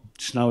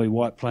 snowy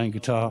white playing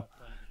guitar,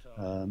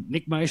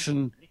 Nick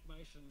Mason,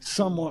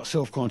 somewhat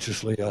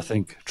self-consciously, I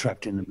think,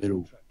 trapped in the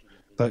middle.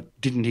 But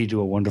didn't he do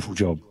a wonderful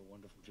job?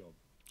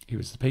 He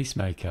was the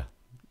peacemaker.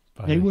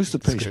 He was the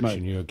description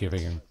peacemaker. you were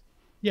giving him.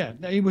 Yeah,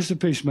 he was the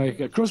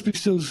peacemaker. Crosby,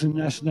 Stills,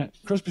 Nash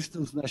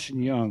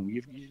and Young.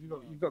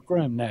 You've got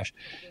Graham Nash.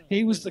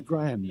 He was the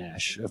Graham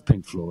Nash of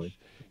Pink Floyd.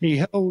 He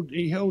held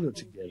it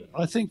together.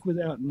 I think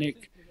without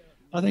Nick,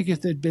 I think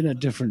if there'd been a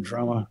different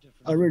drummer,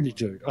 I really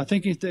do. I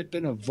think if there'd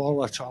been a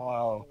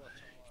volatile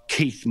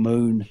Keith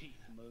Moon,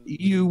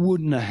 you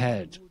wouldn't have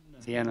had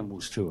the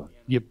Animals tour.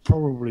 You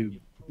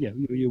probably,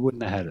 you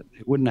wouldn't have had it.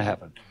 It wouldn't have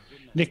happened.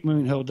 Nick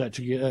Moon held that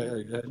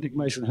together. Nick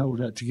Mason held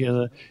that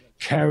together,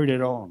 carried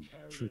it on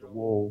through the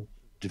Wall,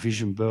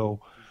 Division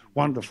Bell,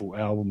 wonderful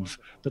albums.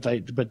 But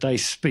they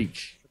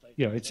speak.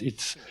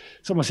 It's.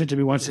 Someone said to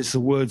me once, it's the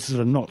words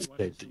that are not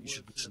said that you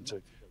should listen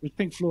to. With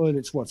Pink Floyd,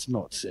 it's what's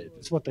not said.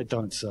 It's what they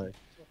don't say,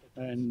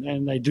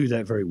 and they do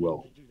that very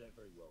well.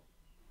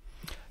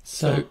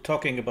 So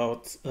talking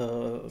about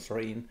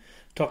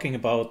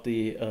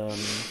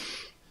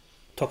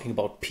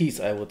peace,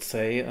 I would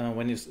say,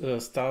 when you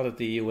started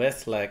the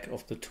US leg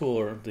of the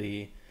tour,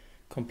 the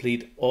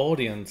complete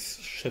audience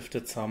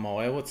shifted somehow.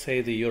 I would say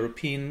the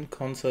European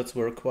concerts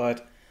were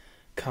quite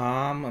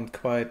calm and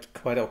quite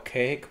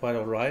okay, quite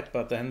all right,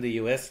 but then the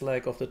US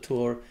leg of the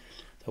tour,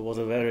 there was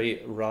a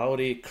very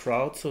rowdy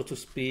crowd, so to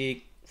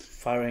speak,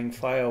 firing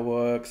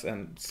fireworks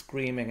and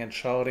screaming and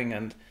shouting.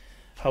 And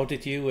how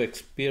did you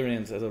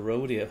experience as a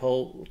roadie,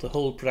 the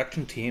whole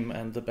production team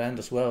and the band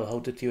as well? How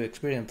did you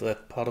experience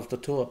that part of the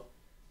tour?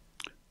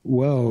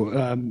 Well,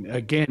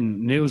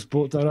 again, Neil's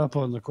brought that up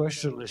on the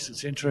question list.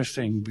 It's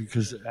interesting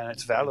because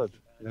it's valid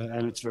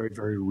and it's very,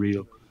 very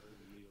real.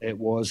 It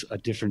was a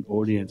different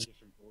audience.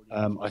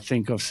 I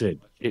think I've said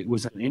it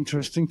was an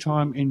interesting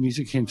time in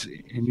music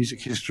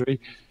history,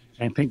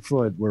 and Pink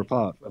Floyd were a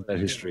part of that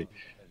history.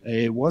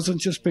 It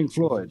wasn't just Pink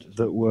Floyd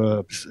that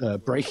were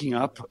breaking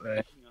up,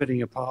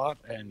 splitting apart,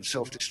 and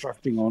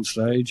self-destructing on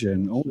stage,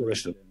 and all the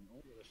rest of it.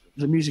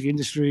 The music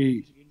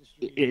industry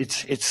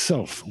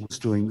itself was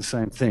doing the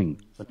same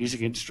thing. The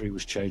music industry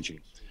was changing.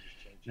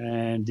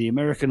 And the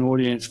American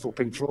audience for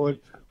Pink Floyd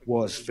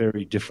was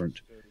very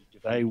different.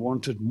 They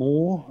wanted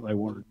more, they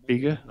wanted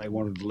bigger, they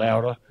wanted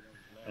louder,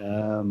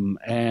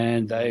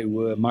 and they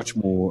were much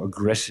more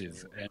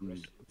aggressive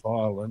and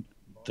violent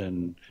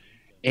than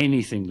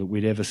anything that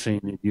we'd ever seen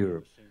in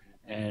Europe.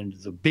 And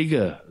the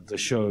bigger the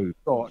show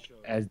got,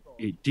 as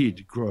it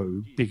did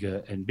grow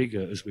bigger and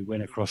bigger as we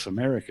went across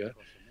America,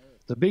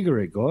 the bigger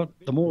it got,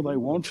 the more they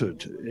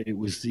wanted. It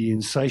was the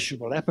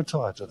insatiable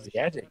appetite of the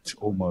addict,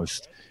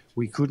 almost.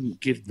 We couldn't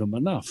give them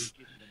enough.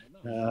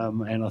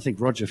 And I think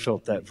Roger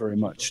felt that very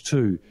much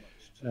too.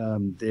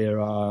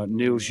 There are,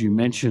 Niels, you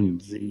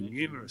mentioned the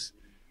numerous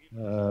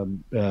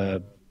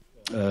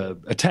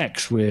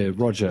attacks where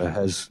Roger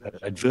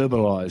had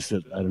verbalized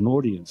at an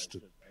audience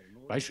to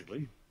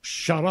basically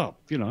shut up,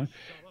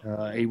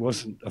 he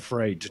wasn't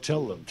afraid to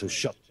tell them to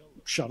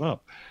shut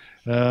up.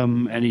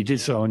 And he did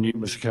so on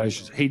numerous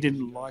occasions. He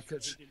didn't like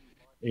it.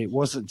 It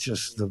wasn't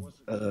just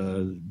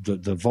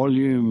the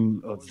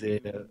volume of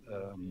their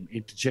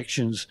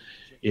interjections.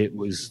 It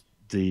was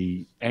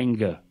the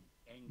anger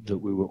that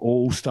we were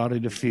all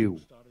starting to feel.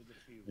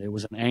 There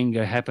was an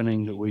anger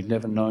happening that we'd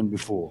never known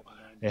before.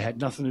 It had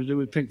nothing to do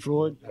with Pink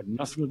Floyd, had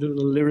nothing to do with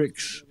the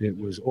lyrics. It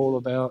was all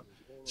about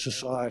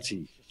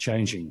society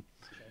changing.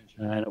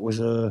 And it was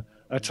a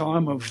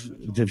time of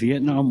the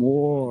Vietnam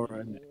War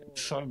and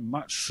so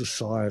much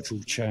societal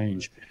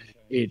change.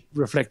 It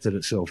reflected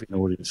itself in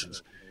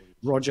audiences.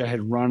 Roger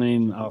had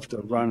run-in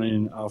after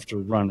run-in after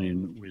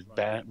run-in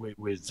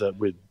with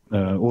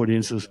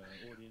audiences,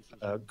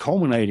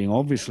 culminating,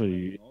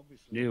 obviously,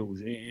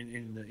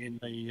 in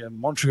the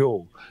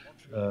Montreal.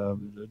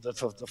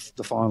 That's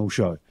the final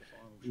show,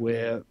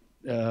 where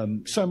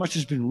so much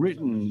has been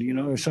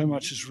written. So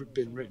much has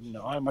been written.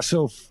 I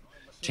myself,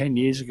 10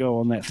 years ago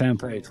on that fan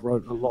page,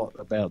 wrote a lot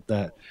about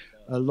that.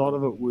 A lot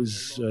of it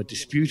was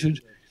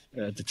disputed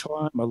at the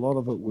time. A lot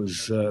of it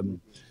was,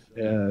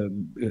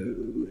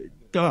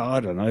 I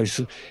don't know.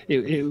 So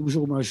it was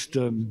almost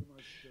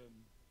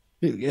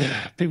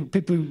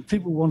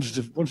people wanted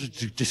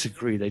to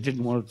disagree. They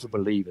didn't want to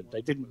believe it.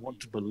 They didn't want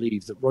to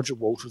believe that Roger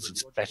Waters had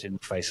spat in the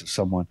face of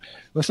someone.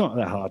 Well, it's not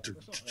that hard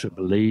to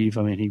believe.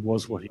 I mean, he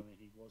was what he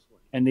was.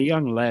 And the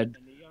young lad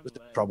was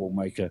a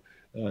troublemaker.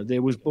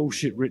 There was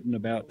bullshit written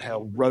about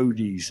how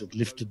roadies had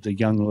lifted the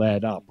young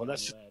lad up. Well,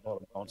 that's just a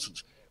lot of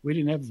nonsense. We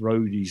didn't have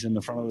roadies in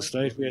the front of the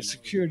stage. We had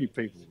security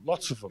people,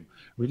 lots of them.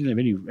 We didn't have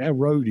any. Our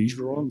roadies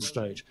were on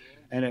stage.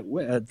 And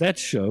at that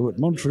show at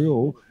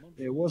Montreal,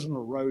 there wasn't a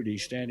roadie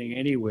standing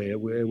anywhere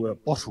where a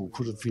bottle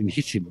could have been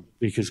hit him,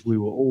 because we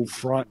were all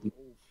frightened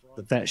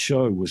that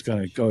show was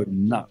going to go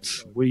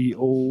nuts. We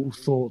all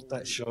thought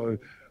that show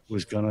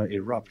was going to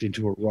erupt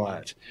into a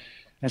riot.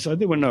 And so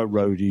there were no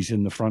roadies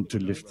in the front to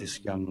lift this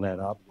young lad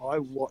up. I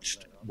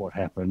watched what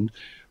happened.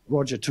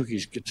 Roger took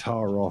his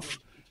guitar off,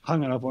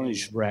 hung it up on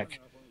his rack,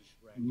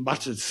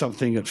 muttered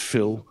something at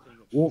Phil,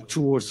 walked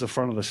towards the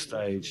front of the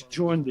stage,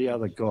 joined the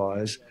other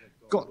guys,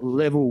 got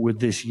level with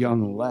this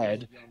young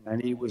lad,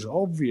 and he was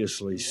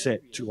obviously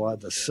set to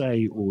either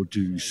say or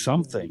do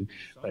something.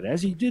 But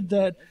as he did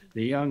that,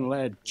 the young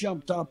lad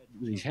jumped up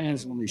with his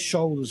hands on the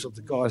shoulders of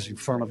the guys in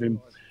front of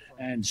him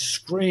and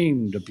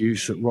screamed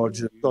abuse at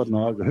Roger. God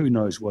knows, who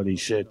knows what he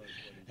said.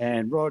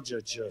 And Roger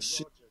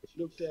just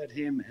looked at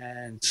him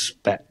and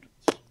spat.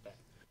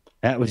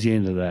 That was the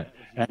end of that.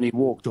 And he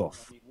walked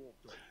off.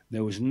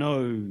 There was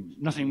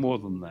nothing more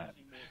than that.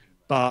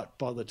 But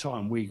by the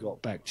time we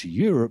got back to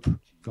Europe,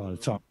 by the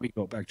time we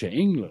got back to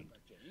England,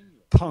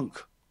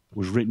 punk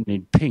was written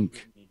in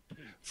pink.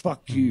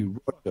 Fuck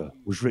you, Roger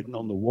was written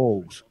on the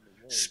walls.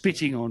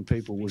 Spitting on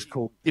people was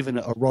called giving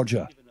it a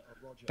Roger.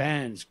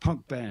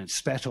 Punk bands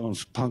spat on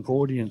punk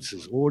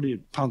audiences.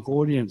 Punk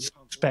audience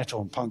spat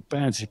on punk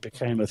bands. It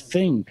became a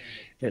thing.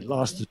 It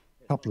lasted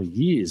a couple of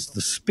years.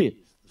 The spit,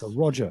 the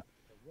Roger.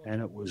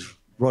 And it was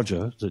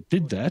Roger that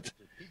did that.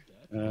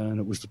 And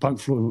it was the punk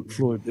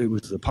Floyd, it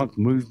was the punk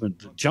movement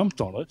that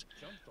jumped on it.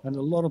 And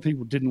a lot of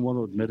people didn't want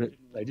to admit it.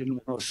 They didn't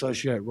want to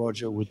associate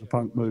Roger with the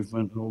punk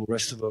movement and all the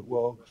rest of it.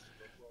 Well,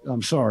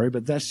 I'm sorry,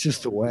 but that's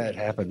just the way it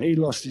happened. He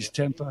lost his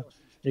temper.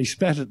 He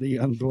spat at the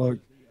young bloke,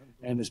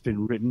 and it's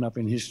been written up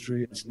in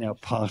history. It's now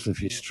part of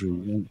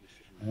history.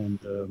 And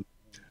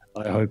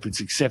I hope it's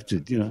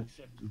accepted,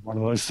 one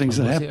of those things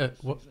that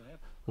happen.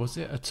 Was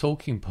it a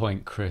talking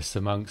point, Chris,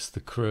 amongst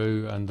the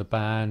crew and the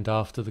band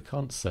after the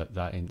concert,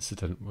 that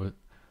incident? Were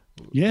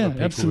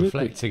people absolutely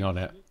reflecting on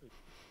it?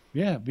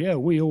 Yeah,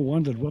 we all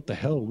wondered what the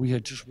hell we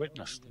had just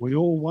witnessed. We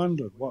all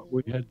wondered what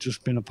we had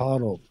just been a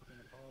part of.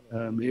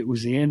 It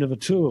was the end of a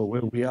tour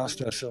where we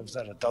asked ourselves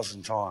that a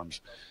dozen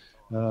times.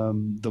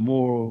 The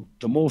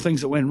more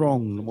things that went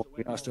wrong, the more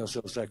we asked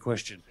ourselves that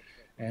question.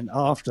 And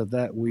after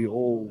that, we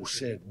all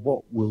said,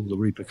 what will the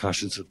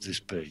repercussions of this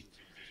be?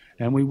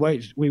 And we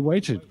waited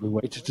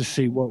to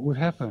see what would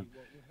happen.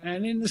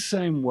 And in the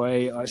same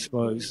way, I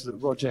suppose, that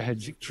Roger had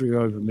victory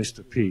over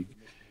Mr. Pig,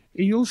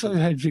 he also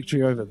had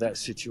victory over that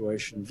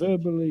situation.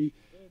 Verbally,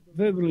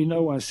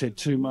 no one said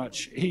too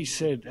much. He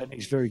said, and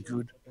he's very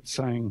good at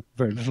saying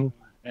very little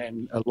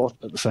and a lot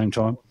at the same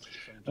time.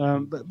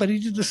 But he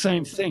did the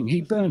same thing.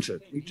 He burnt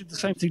it. He did the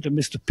same thing to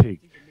Mr.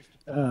 Pig.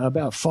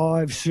 About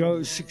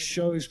 6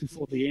 shows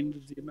before the end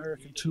of the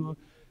American tour,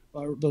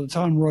 by the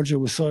time Roger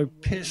was so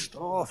pissed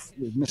off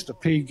with Mr.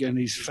 Pig and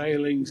his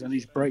failings and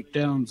his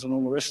breakdowns and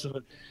all the rest of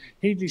it,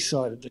 he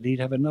decided that he'd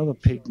have another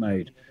pig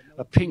made,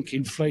 a pink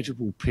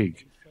inflatable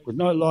pig with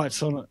no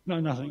lights on it, no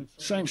nothing,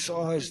 same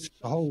size,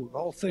 the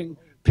whole thing,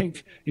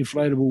 pink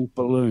inflatable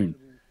balloon.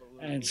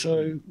 And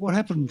so what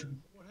happened?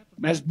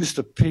 As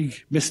Mr.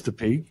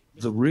 Pig,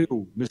 the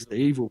real Mr.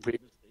 Evil Pig,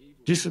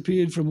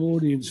 disappeared from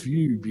audience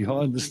view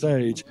behind the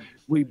stage,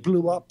 we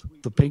blew up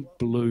the pink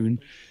balloon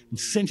and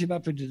sent him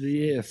up into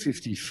the air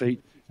 50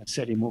 feet and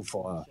set him on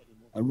fire.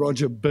 And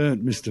Roger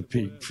burnt Mr.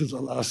 Pig for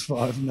the last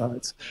 5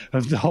 nights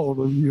of the whole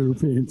of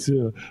European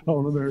tour,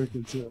 whole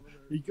American tour.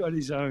 He got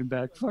his own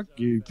back. Fuck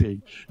you,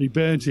 Pig. He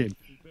burnt him.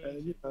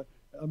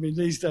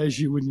 These days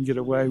you wouldn't get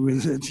away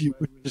with it. You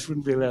just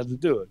wouldn't be allowed to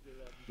do it.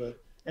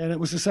 And it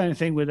was the same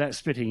thing with that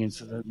spitting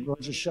incident.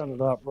 Roger shut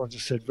it up. Roger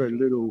said very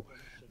little.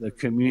 The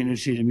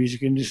community, the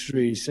music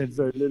industry said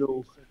very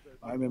little.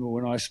 I remember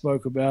when I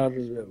spoke about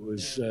it, it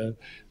was,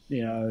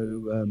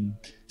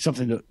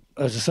 something that,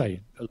 as I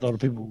say, a lot of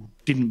people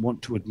didn't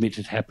want to admit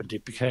it happened.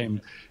 It became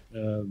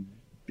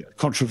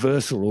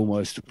controversial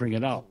almost to bring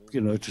it up,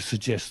 to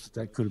suggest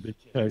that could have been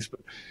the case.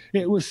 But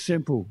it was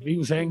simple. He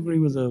was angry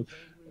with a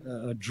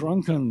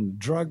drunken,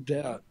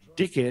 drugged-out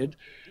dickhead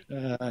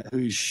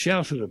who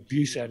shouted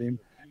abuse at him,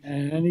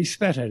 and he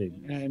spat at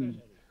him.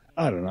 And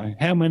I don't know,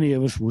 how many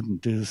of us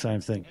wouldn't do the same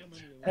thing?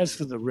 As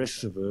for the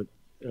rest of it,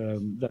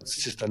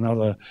 that's just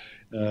another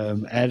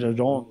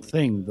added-on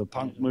thing, the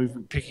punk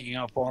movement picking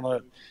up on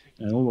it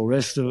and all the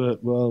rest of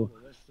it. Well,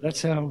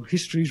 that's how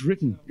history's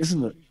written,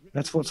 isn't it?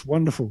 That's what's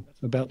wonderful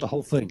about the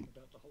whole thing.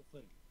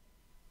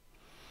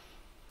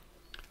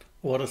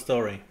 What a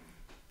story.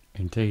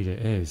 Indeed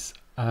it is.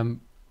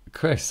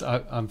 Chris,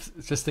 I'm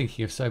just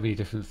thinking of so many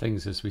different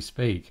things as we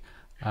speak.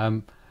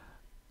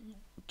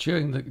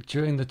 During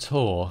the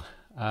tour,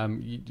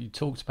 you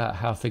talked about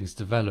how things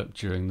developed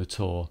during the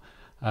tour.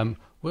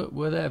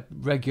 Were there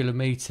regular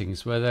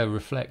meetings? Were there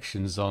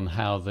reflections on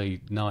how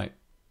the night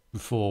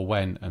before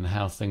went and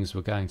how things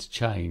were going to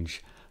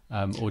change?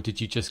 Or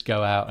did you just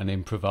go out and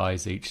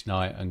improvise each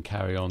night and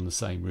carry on the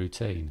same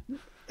routine?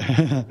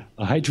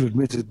 I hate to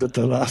admit it, but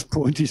the last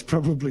point is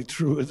probably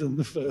truer than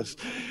the first.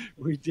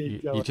 We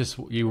did go.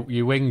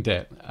 You winged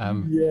it.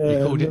 You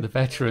called it the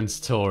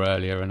Veterans Tour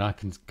earlier, and I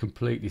can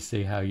completely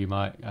see how you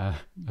might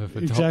have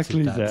adopted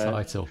exactly that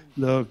title.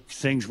 Look,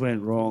 things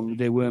went wrong.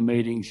 There were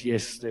meetings.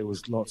 Yes, there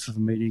was lots of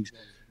meetings.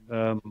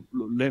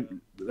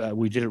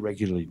 we did it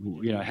regularly.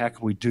 How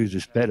can we do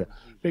this better?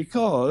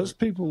 Because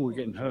people were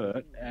getting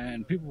hurt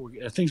and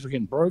things were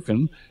getting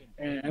broken,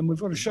 and we've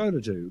got a show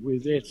to do.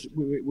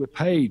 We're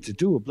paid to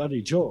do a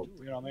bloody job.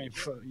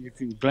 You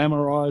can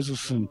glamorize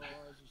us and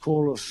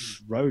call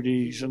us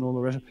roadies and all the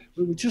rest.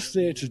 We were just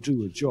there to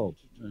do a job,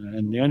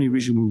 and the only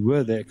reason we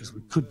were there because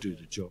we could do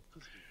the job.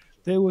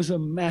 There was a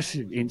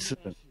massive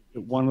incident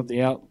at one of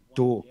the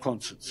outdoor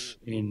concerts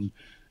in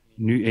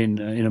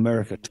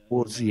America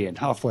towards the end,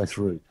 halfway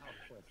through.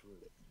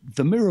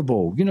 The mirror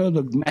ball,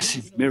 the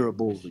massive mirror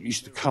ball that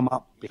used to come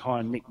up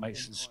behind Nick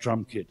Mason's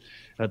drum kit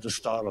at the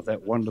start of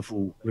that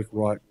wonderful Rick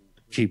Wright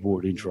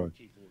keyboard intro.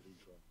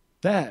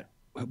 That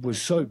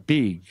was so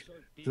big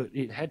that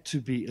it had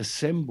to be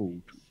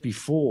assembled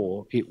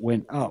before it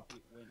went up.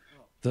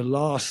 The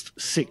last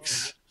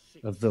 6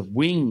 of the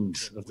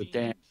wings of the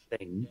damn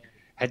thing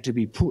had to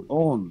be put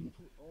on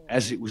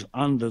as it was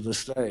under the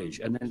stage.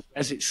 And then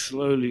as it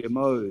slowly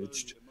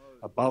emerged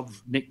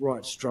above Nick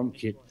Wright's drum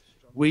kit,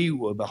 we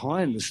were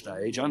behind the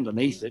stage,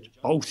 underneath it,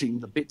 bolting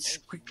the bits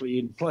quickly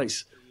in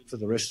place for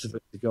the rest of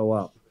it to go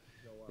up.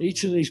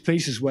 Each of these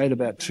pieces weighed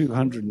about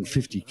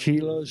 250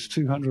 kilos,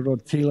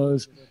 200-odd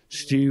kilos,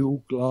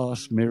 steel,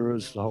 glass,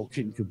 mirrors, the whole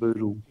kit and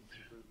caboodle.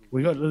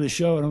 We got to the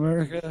show in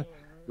America.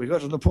 We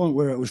got to the point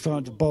where it was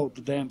time to bolt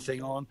the damn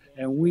thing on,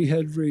 and we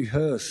had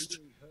rehearsed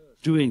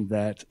doing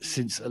that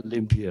since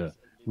Olympia.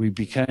 We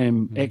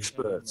became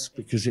experts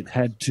because it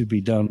had to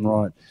be done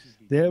right.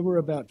 There were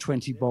about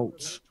 20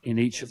 bolts in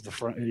each of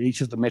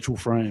the metal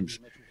frames.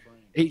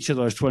 Each of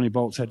those 20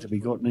 bolts had to be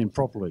gotten in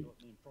properly.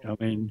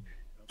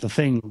 The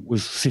thing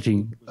was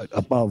sitting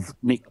above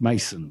Nick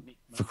Mason,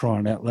 for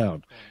crying out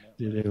loud.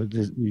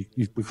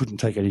 We couldn't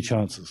take any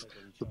chances.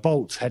 The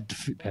bolts had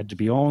to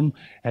be on,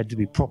 had to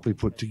be properly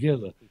put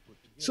together.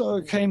 So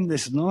it came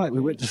this night, we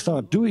went to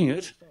start doing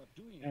it,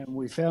 and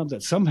we found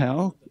that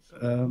somehow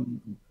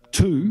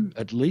 2,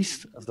 at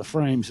least, of the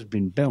frames had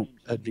been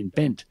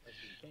bent.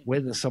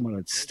 Whether someone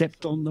had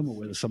stepped on them or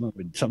whether something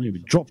had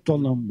been dropped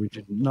on them, we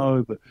didn't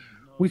know, but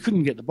we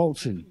couldn't get the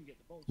bolts in.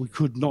 We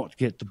could not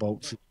get the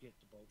bolts in.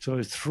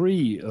 So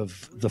 3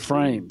 of the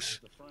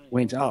frames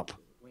went up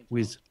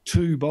with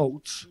 2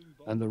 bolts,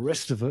 and the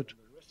rest of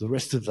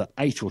the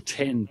 8 or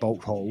 10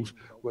 bolt holes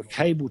were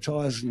cable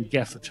ties and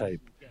gaffer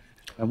tape.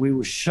 And we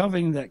were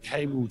shoving those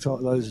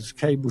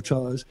cable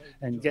ties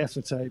and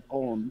gaffer tape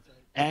on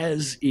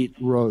as it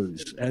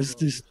rose, as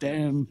this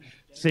damn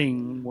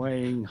thing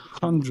weighing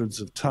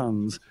hundreds of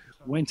tons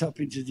went up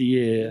into the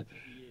air.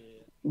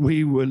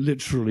 We were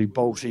literally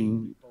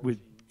bolting with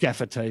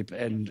gaffer tape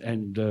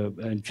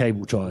and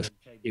cable ties.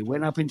 It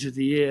went up into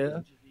the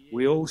air.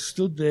 We all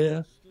stood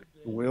there.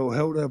 We all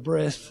held our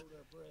breath.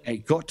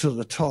 It got to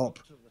the top,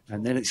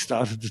 and then it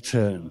started to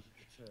turn.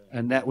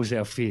 And that was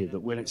our fear,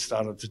 that when it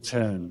started to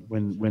turn,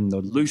 when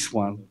the loose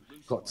one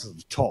got to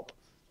the top,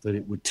 that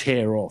it would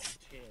tear off,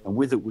 and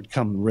with it would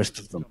come the rest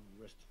of them.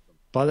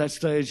 By that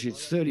stage,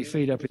 it's 30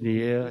 feet up in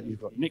the air.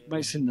 You've got Nick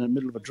Mason in the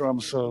middle of a drum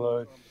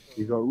solo.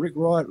 You've got Rick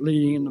Wright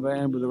leading in the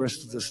band with the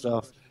rest of the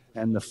stuff,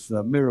 and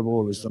the mirror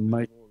ball is the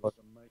main.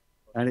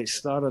 And it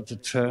started to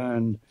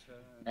turn,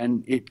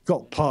 and it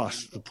got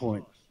past the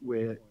point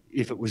where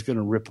if it was going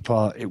to rip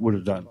apart, it would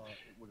have done.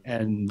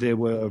 And there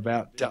were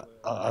about,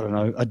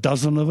 a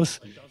dozen of us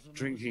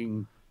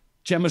drinking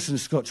Jameson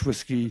Scotch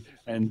whiskey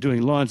and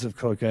doing lines of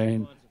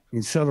cocaine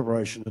in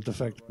celebration of the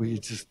fact that we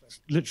had just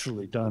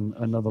literally done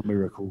another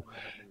miracle.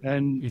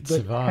 And it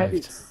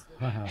survived.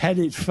 Had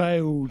it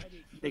failed,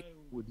 Nick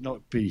would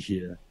not be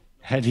here.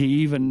 Had he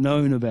even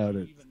known about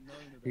it,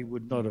 he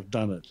would not have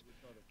done it.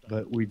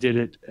 But we did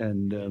it,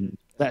 and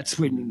that's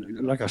when,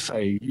 like I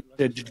say,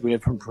 did we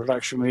have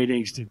production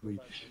meetings? Did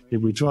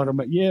we try to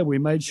make? Yeah, we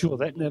made sure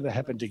that never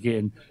happened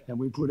again, and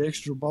we put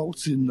extra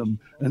bolts in them,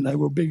 and they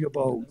were bigger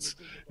bolts,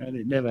 and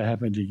it never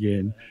happened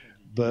again.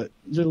 But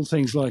little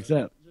things like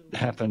that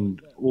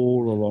happened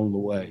all along the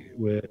way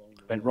where it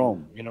went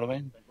wrong. You know what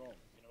I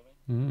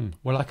mean?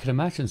 Well, I could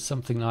imagine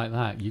something like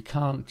that. You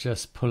can't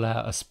just pull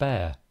out a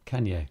spare,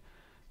 can you?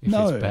 If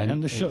no, it's bent,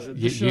 and the show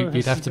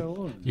you'd have to go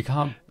on.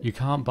 You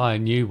can't buy a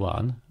new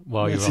one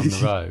while you're on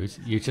the road.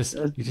 You just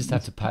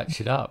have to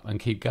patch it up and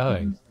keep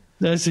going.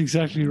 That's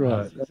exactly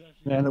right.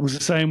 And it was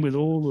the same with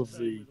all of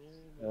the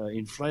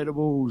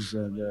inflatables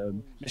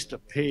and Mr.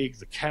 Pig,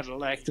 the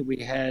Cadillac that we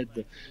had,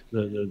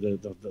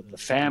 the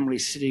family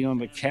sitting on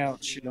the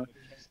couch. You know,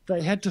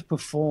 they had to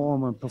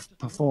perform and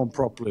perform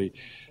properly.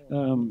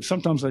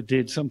 Sometimes they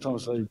did,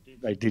 sometimes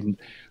they didn't.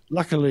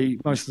 Luckily,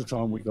 most of the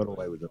time we got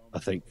away with it. I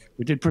think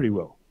we did pretty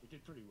well.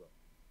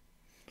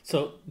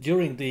 So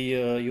during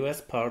the US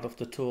part of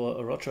the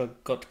tour, Roger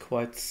got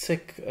quite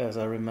sick, as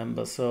I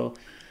remember. So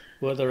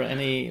were there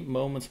any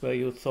moments where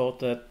you thought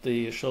that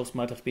the shows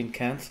might have been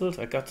cancelled?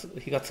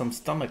 He got some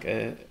stomach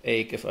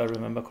ache, if I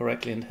remember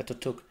correctly, and had to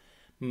took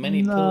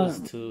many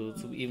pills to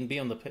even be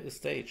on the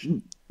stage.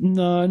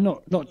 No,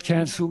 not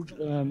cancelled.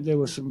 There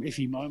were some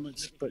iffy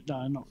moments, but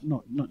no,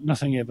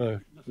 nothing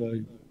ever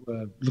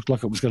looked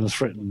like it was going to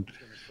threaten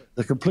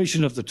the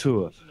completion of the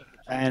tour.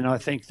 And I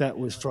think that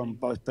was from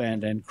both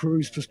band and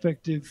crew's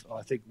perspective.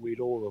 I think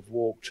we'd all have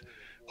walked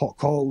hot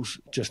coals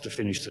just to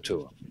finish the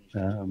tour.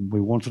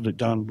 We wanted it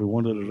done. We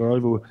wanted it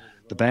over.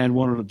 The band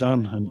wanted it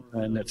done,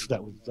 and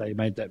they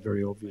made that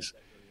very obvious.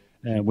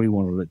 And we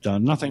wanted it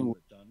done. Nothing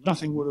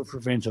would have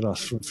prevented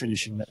us from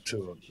finishing that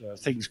tour.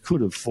 Things could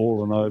have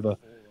fallen over.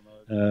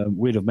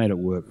 We'd have made it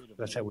work.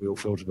 That's how we all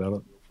felt about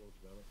it.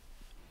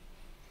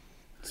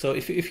 So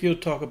if you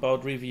talk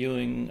about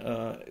reviewing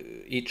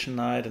each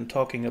night and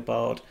talking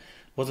about,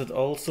 was it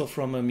also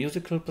from a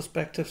musical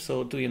perspective?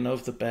 So do you know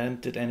if the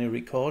band did any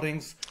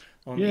recordings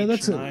on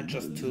each night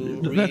just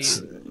to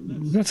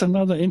That's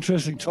another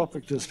interesting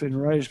topic that's been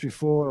raised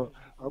before.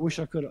 I wish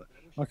I could.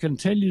 I can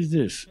tell you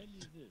this.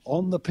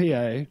 On the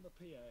PA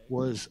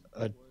was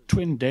a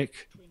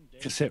twin-deck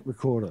cassette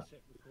recorder.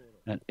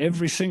 And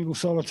every single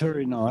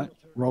solitary night,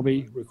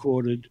 Robbie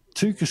recorded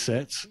 2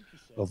 cassettes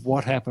of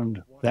what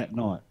happened that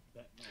night.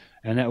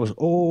 And that was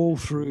all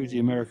through the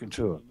American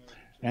tour.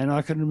 And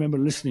I can remember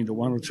listening to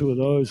 1 or 2 of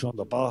those on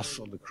the bus,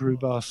 on the crew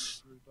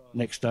bus,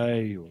 next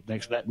day or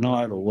that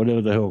night or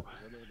whatever the hell.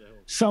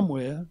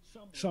 Somewhere,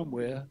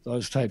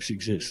 those tapes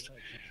exist.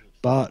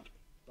 But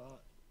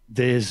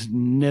there's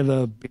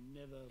never been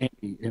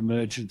any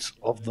emergence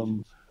of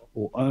them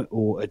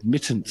or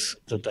admittance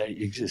that they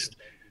exist.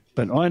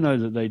 But I know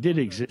that they did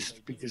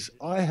exist because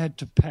I had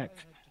to pack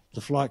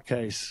the flight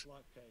case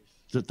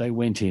that they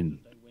went in.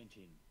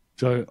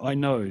 So I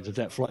know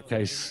that flight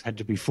case had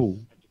to be full,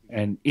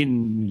 and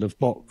in the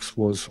box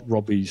was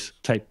Robbie's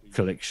tape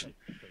collection.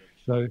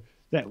 So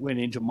that went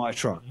into my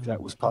truck. That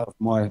was part of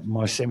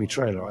my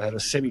semi-trailer. I had a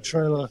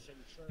semi-trailer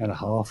and a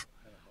half,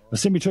 a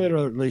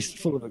semi-trailer at least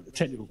full of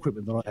technical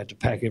equipment that I had to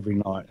pack every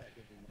night.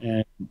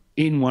 And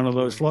in one of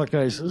those flight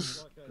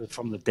cases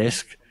from the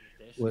desk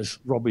was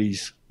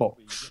Robbie's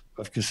box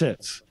of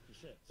cassettes.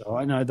 So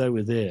I know they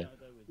were there.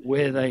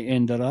 Where they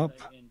ended up,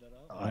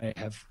 I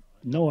have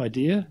no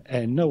idea,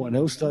 and no one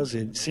else does.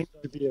 It seems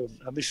to be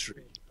a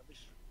mystery.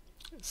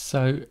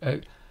 So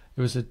it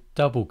was a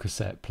double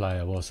cassette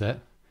player, was it?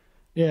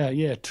 Yeah.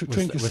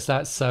 Was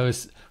that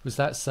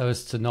so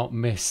as to not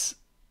miss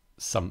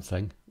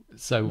something?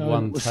 So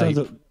one tape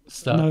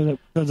started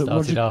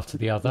after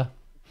the other?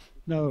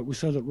 No, it was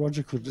so that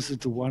Roger could listen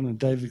to one and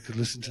David could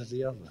listen to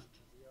the other.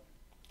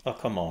 Oh,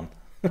 come on.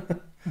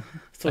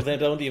 So they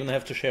don't even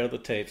have to share the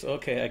tapes.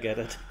 Okay, I get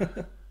it.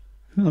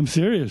 I'm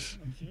serious.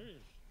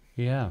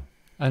 Yeah.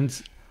 And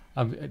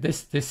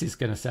this is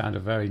going to sound a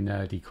very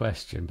nerdy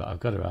question, but I've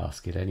got to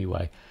ask it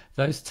anyway.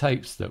 Those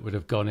tapes that would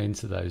have gone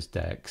into those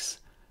decks,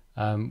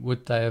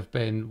 would they have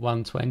been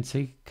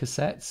 120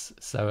 cassettes,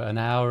 so an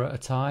hour at a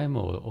time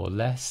or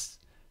less?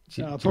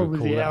 Do you recall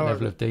that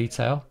level of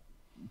detail?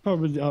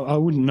 Probably, I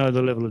wouldn't know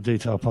the level of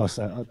detail past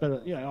that.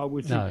 I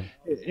would think no.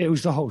 It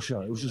was the whole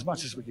show. It was as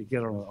much as we could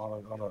get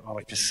on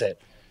a cassette.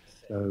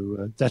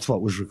 So that's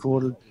what was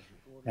recorded.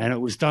 And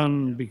it was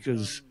done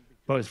because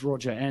both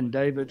Roger and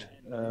David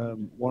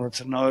wanted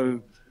to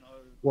know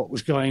what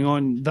was going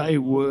on. They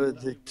were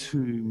the 2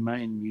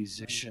 main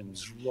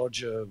musicians.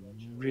 Roger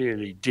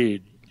really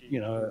did,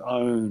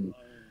 own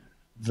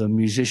the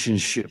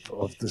musicianship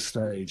of the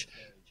stage.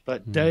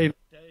 But David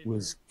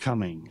was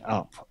coming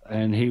up,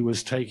 and he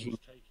was taking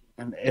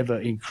an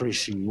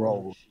ever-increasing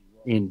role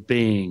in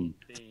being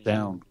the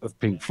sound of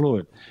Pink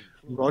Floyd.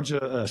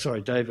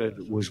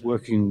 David was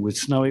working with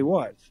Snowy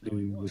White,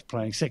 who was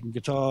playing second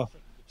guitar,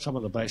 some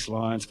of the bass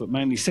lines, but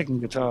mainly second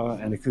guitar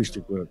and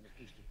acoustic work.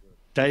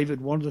 David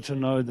wanted to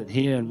know that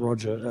he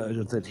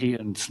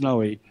and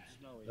Snowy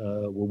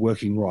were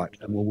working right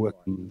and were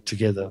working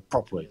together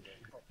properly.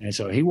 And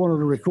so he wanted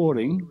a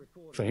recording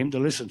for him to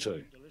listen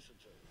to.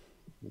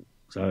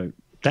 So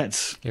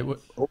that's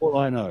all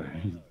I know.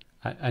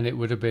 And it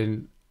would have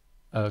been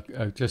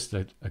just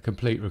a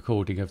complete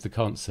recording of the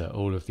concert,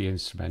 all of the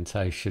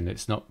instrumentation.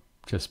 It's not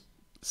just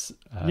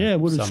some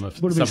of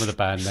the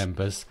band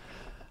members.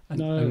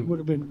 It would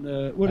have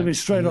been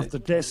straight off the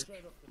desk.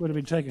 Would have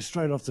been taken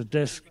straight off the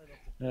desk.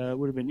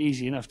 Would have been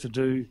easy enough to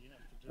do,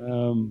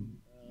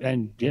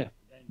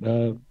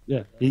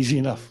 easy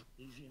enough.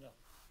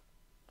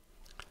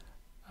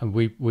 And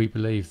we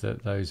believe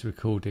that those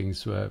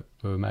recordings were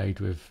made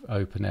with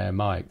open air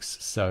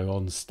mics, so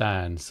on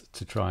stands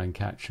to try and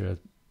capture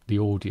the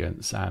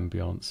audience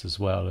ambience as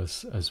well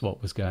as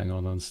what was going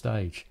on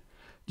stage.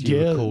 Do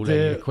you recall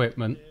any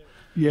equipment?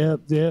 Yeah,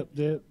 there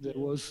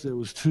was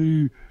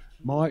 2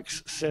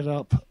 mics set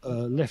up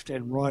left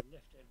and right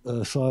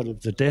side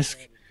of the desk,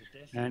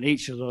 and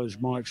each of those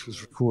mics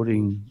was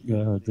recording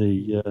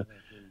the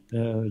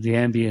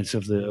ambience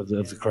of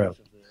the crowd.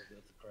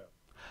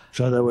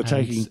 So they were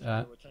taking.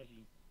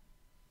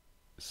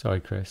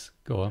 Sorry, Chris,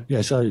 go on.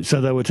 Yeah, so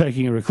they were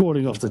taking a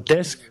recording off the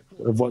desk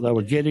of what they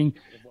were getting.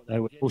 They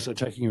were also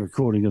taking a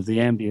recording of the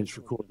ambience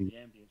recording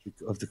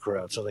of the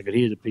crowd, so they could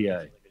hear the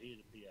PA.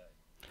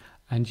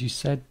 And you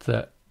said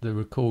that the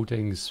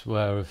recordings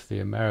were of the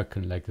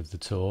American leg of the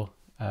tour.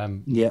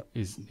 Yeah.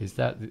 Is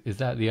that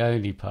the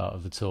only part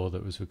of the tour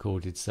that was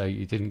recorded? So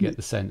you didn't get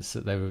the sense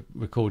that they were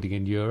recording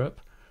in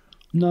Europe?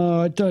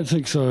 No, I don't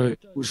think so. It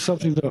was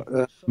something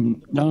that,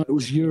 no, it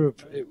was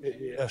Europe,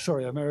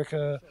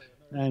 America,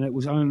 and it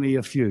was only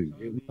a few.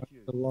 It was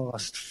the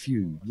last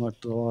few, not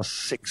the last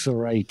 6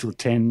 or 8 or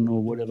 10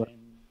 or whatever.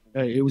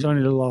 It was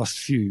only the last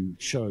few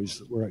shows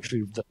that were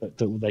actually,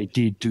 that they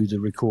did do the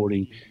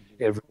recording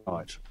every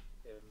night.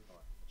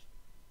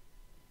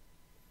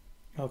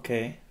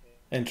 Okay,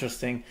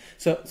 interesting.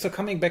 So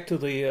coming back to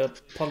the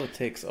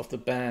politics of the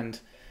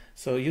band,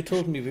 so you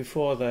told me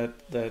before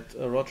that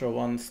Roger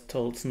once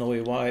told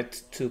Snowy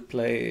White to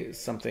play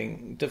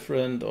something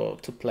different or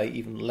to play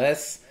even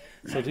less.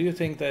 So do you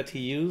think that he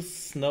used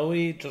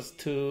Snowy just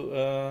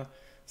to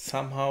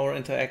somehow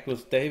interact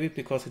with David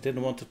because he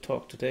didn't want to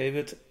talk to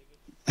David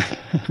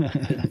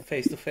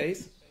face to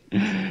face?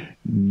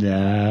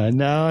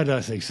 No, I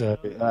don't think so.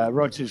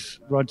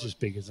 Roger's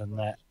bigger than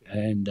that,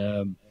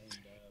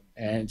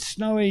 and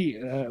Snowy,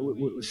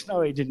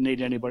 Snowy didn't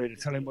need anybody to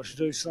tell him what to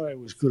do. Snowy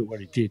was good at what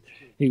he did.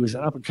 He was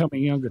an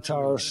up-and-coming young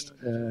guitarist.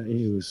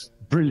 He was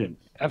brilliant,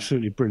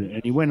 absolutely brilliant,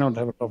 and he went on to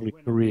have a lovely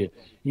career.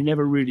 He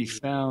never really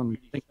found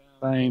the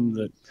fame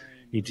that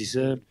he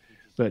deserved,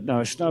 but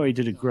no, Snowy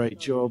did a great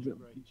job.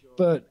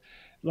 But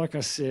like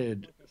I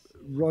said,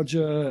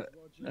 Roger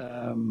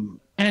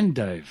and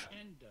Dave,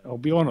 I'll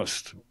be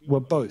honest, were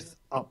both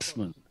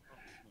upsmen,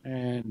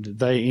 and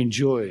they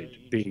enjoyed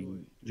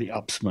being the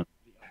upsmen.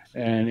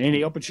 And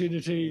any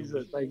opportunity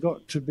that they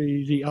got to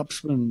be the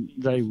upsman,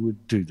 they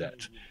would do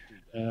that.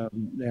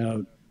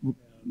 Now,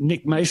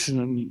 Nick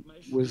Mason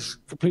was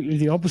completely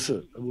the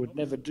opposite. Would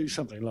never do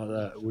something like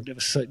that. Would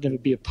never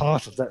be a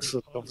part of that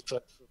sort of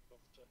conversation.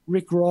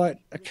 Rick Wright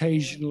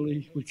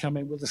occasionally would come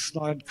in with a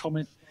snide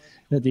comment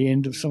at the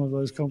end of some of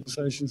those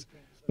conversations,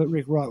 but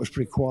Rick Wright was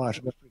pretty quiet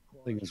about the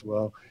thing as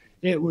well.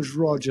 It was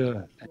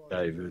Roger and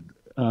David.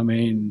 I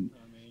mean,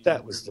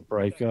 that was the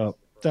breakup.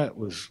 That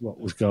was what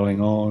was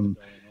going on.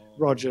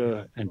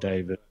 Roger and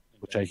David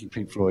were taking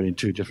Pink Floyd in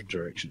two different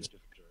directions.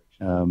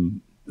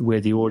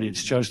 Where the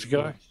audience chose to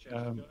go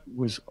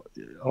was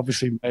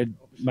obviously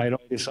made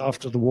obvious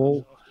after the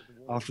wall,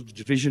 after the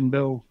division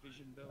bell.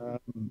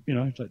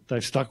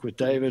 They've stuck with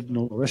David and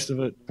all the rest of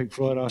it. Pink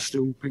Floyd are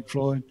still Pink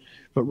Floyd,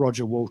 but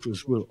Roger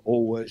Waters will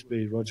always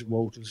be Roger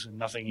Waters, and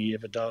nothing he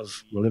ever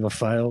does will ever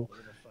fail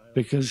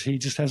because he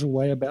just has a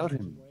way about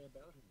him.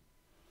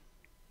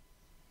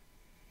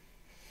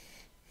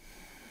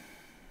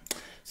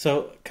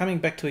 So, coming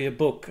back to your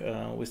book,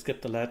 We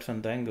Skipped the Lite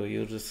Fandango,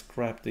 you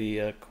described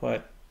the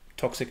quite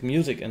toxic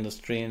music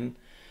industry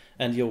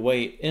and your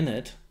way in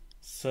it.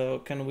 So,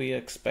 can we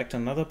expect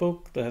another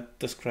book that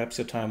describes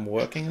your time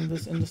working in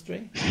this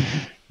industry?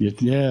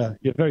 Yeah,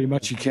 very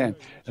much you can.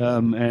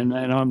 And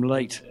I'm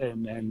late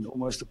and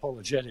almost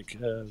apologetic.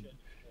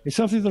 It's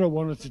something that I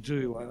wanted to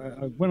do.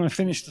 When I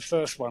finished the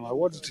first one, I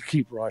wanted to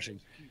keep writing,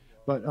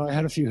 but I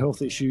had a few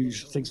health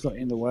issues. Things got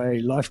in the way.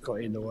 Life got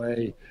in the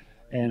way.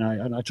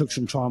 And I took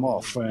some time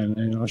off,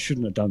 and I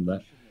shouldn't have done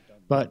that.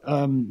 But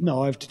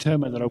no, I've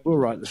determined that I will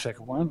write the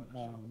second one.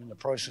 I'm in the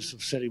process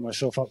of setting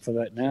myself up for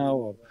that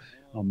now.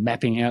 I'm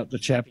mapping out the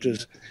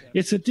chapters.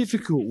 It's a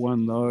difficult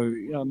one,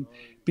 though,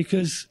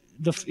 because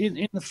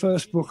in the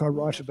first book I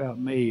write about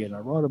me, and I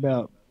write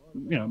about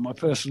my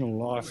personal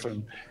life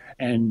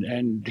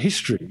and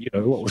history,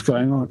 what was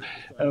going on.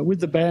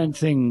 With the band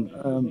thing,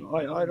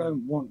 I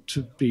don't want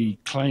to be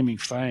claiming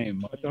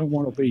fame. I don't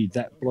want to be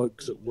that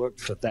bloke that worked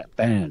for that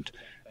band.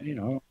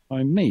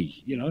 I'm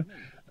me,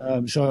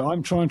 So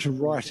I'm trying to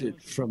write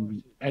it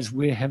from, as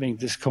we're having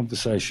this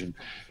conversation,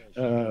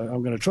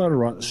 I'm going to try to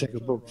write the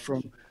second book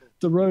from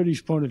the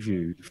roadies' point of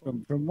view,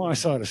 from my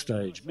side of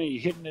stage, me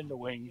hidden in the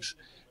wings,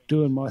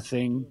 doing my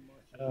thing,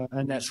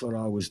 and that's what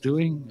I was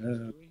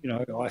doing.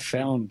 I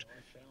found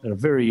at a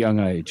very young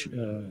age,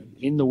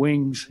 in the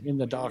wings, in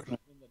the darkness,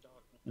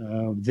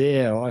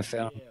 there I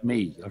found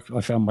me,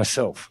 I found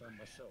myself.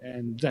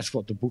 And that's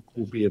what the book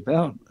will be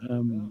about.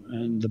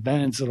 And the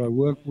bands that I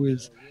work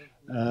with,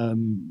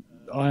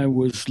 I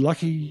was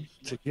lucky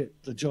to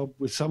get the job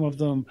with some of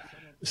them.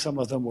 Some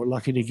of them were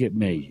lucky to get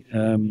me.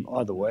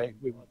 Either way,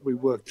 we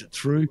worked it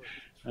through.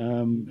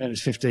 And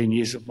it's 15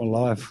 years of my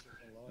life.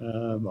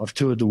 I've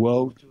toured the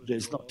world.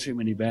 There's not too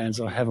many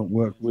bands I haven't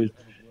worked with.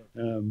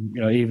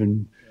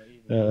 Even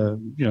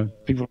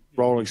people like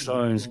Rolling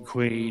Stones and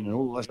Queen and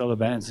all those other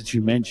bands that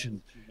you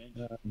mentioned.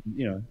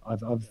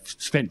 I've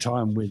spent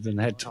time with and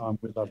had time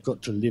with. I've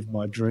got to live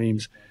my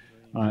dreams.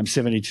 I'm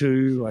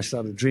 72. I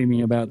started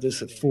dreaming about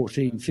this at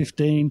 14,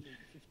 15,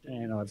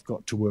 and I've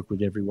got to work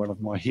with every one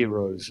of my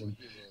heroes. And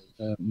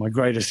my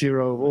greatest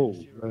hero of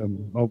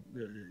all,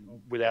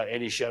 without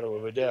any shadow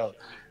of a doubt,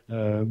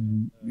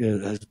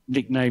 has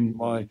nicknamed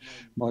my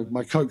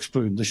Coke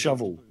spoon the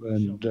shovel,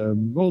 and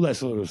all that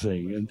sort of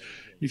thing. And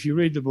if you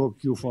read the book,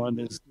 you'll find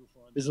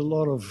there's a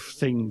lot of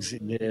things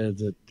in there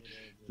that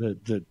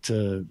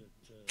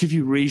give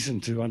you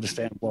reason to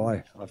understand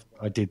why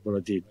I did what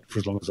I did for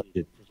as long as I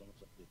did.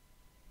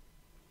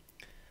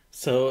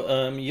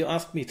 So you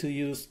asked me to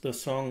use the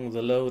song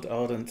 "The Load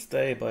Out and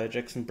Stay" by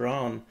Jackson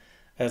Browne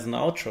as an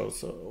outro.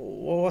 So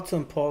what's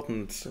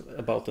important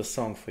about the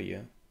song for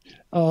you?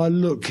 Oh,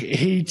 look,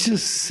 he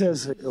just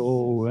says it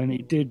all, and he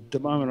did. The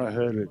moment I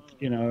heard it,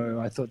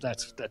 I thought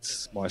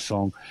that's my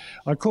song.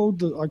 I called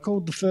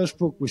the first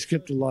book "We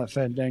Skipped the Lite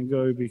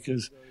Fandango"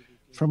 because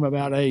from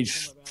about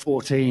age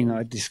 14,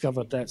 I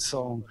discovered that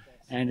song,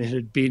 and it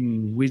had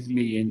been with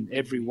me in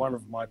every one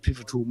of my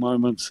pivotal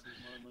moments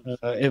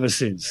ever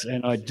since.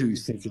 And I do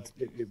think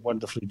it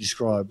wonderfully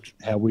described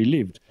how we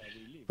lived.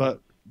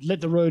 But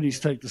 "Let the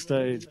Roadies Take the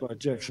Stage" by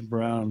Jackson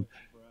Browne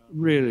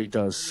really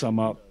does sum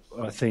up,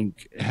 I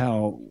think,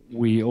 how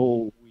we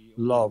all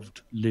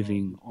loved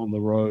living on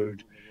the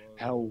road,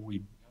 how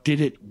we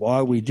did it,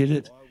 why we did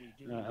it,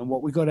 and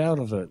what we got out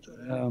of it.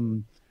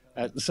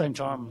 At the same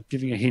time,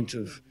 giving a hint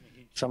of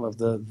some of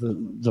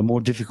the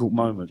more difficult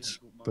moments.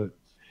 But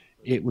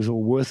it was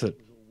all worth it.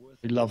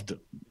 We loved it.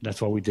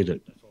 That's why we did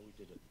it.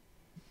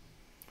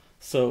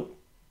 So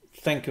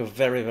thank you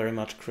very, very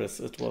much, Chris.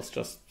 It was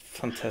just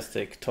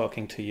fantastic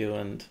talking to you,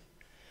 and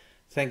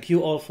thank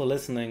you all for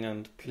listening,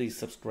 and please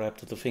subscribe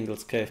to the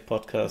Fingals Cave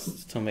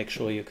podcast to make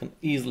sure you can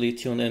easily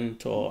tune in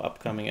to our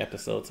upcoming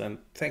episodes. And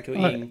thank you,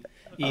 Ian,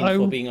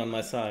 for being on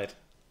my side.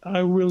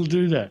 I will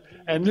do that.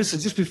 And listen,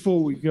 just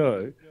before we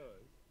go,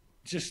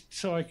 just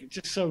so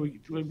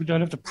we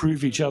don't have to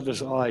prove each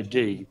other's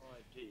ID,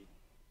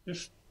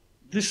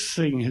 this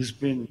thing has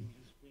been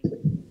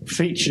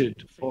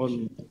featured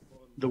on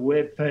the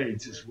web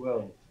page as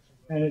well,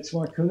 and it's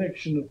my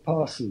collection of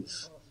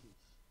passes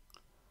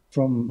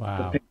from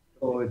the Pink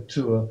Floyd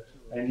tour,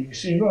 and you can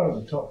see right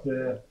at the top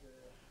there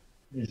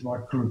is my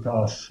crew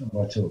pass and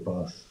my tour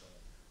pass.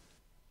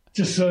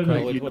 Just so that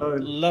it would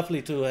be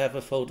lovely to have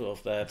a photo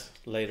of that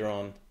later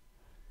on.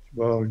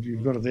 Well,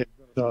 you've got it there.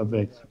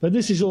 But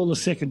this is all the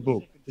second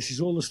book. This is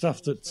all the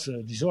stuff that's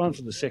designed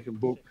for the second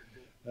book.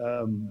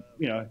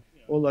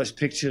 All those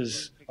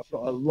pictures. I've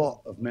got a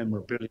lot of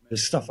memorabilia.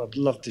 There's stuff I'd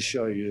love to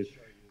show you,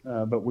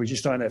 but we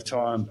just don't have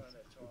time.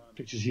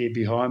 Pictures here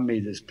behind me.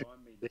 There's pictures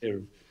there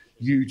of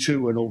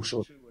U2 and all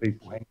sorts of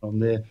people hanging on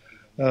there.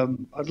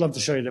 I'd love to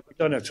show you that. We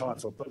don't have time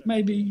for it, but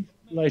maybe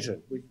later.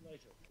 We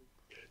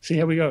see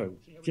how we go.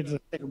 Get to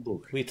the second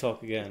book. We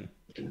talk again.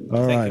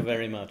 Thank you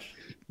very much.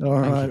 All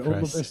right. All the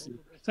best.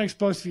 Thanks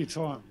both for your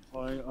time.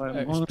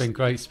 It's been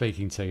great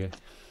speaking to you.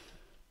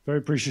 Very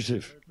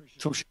appreciative.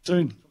 Talk to you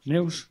soon.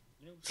 Niels,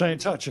 stay in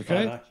touch,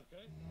 okay? Bye-bye.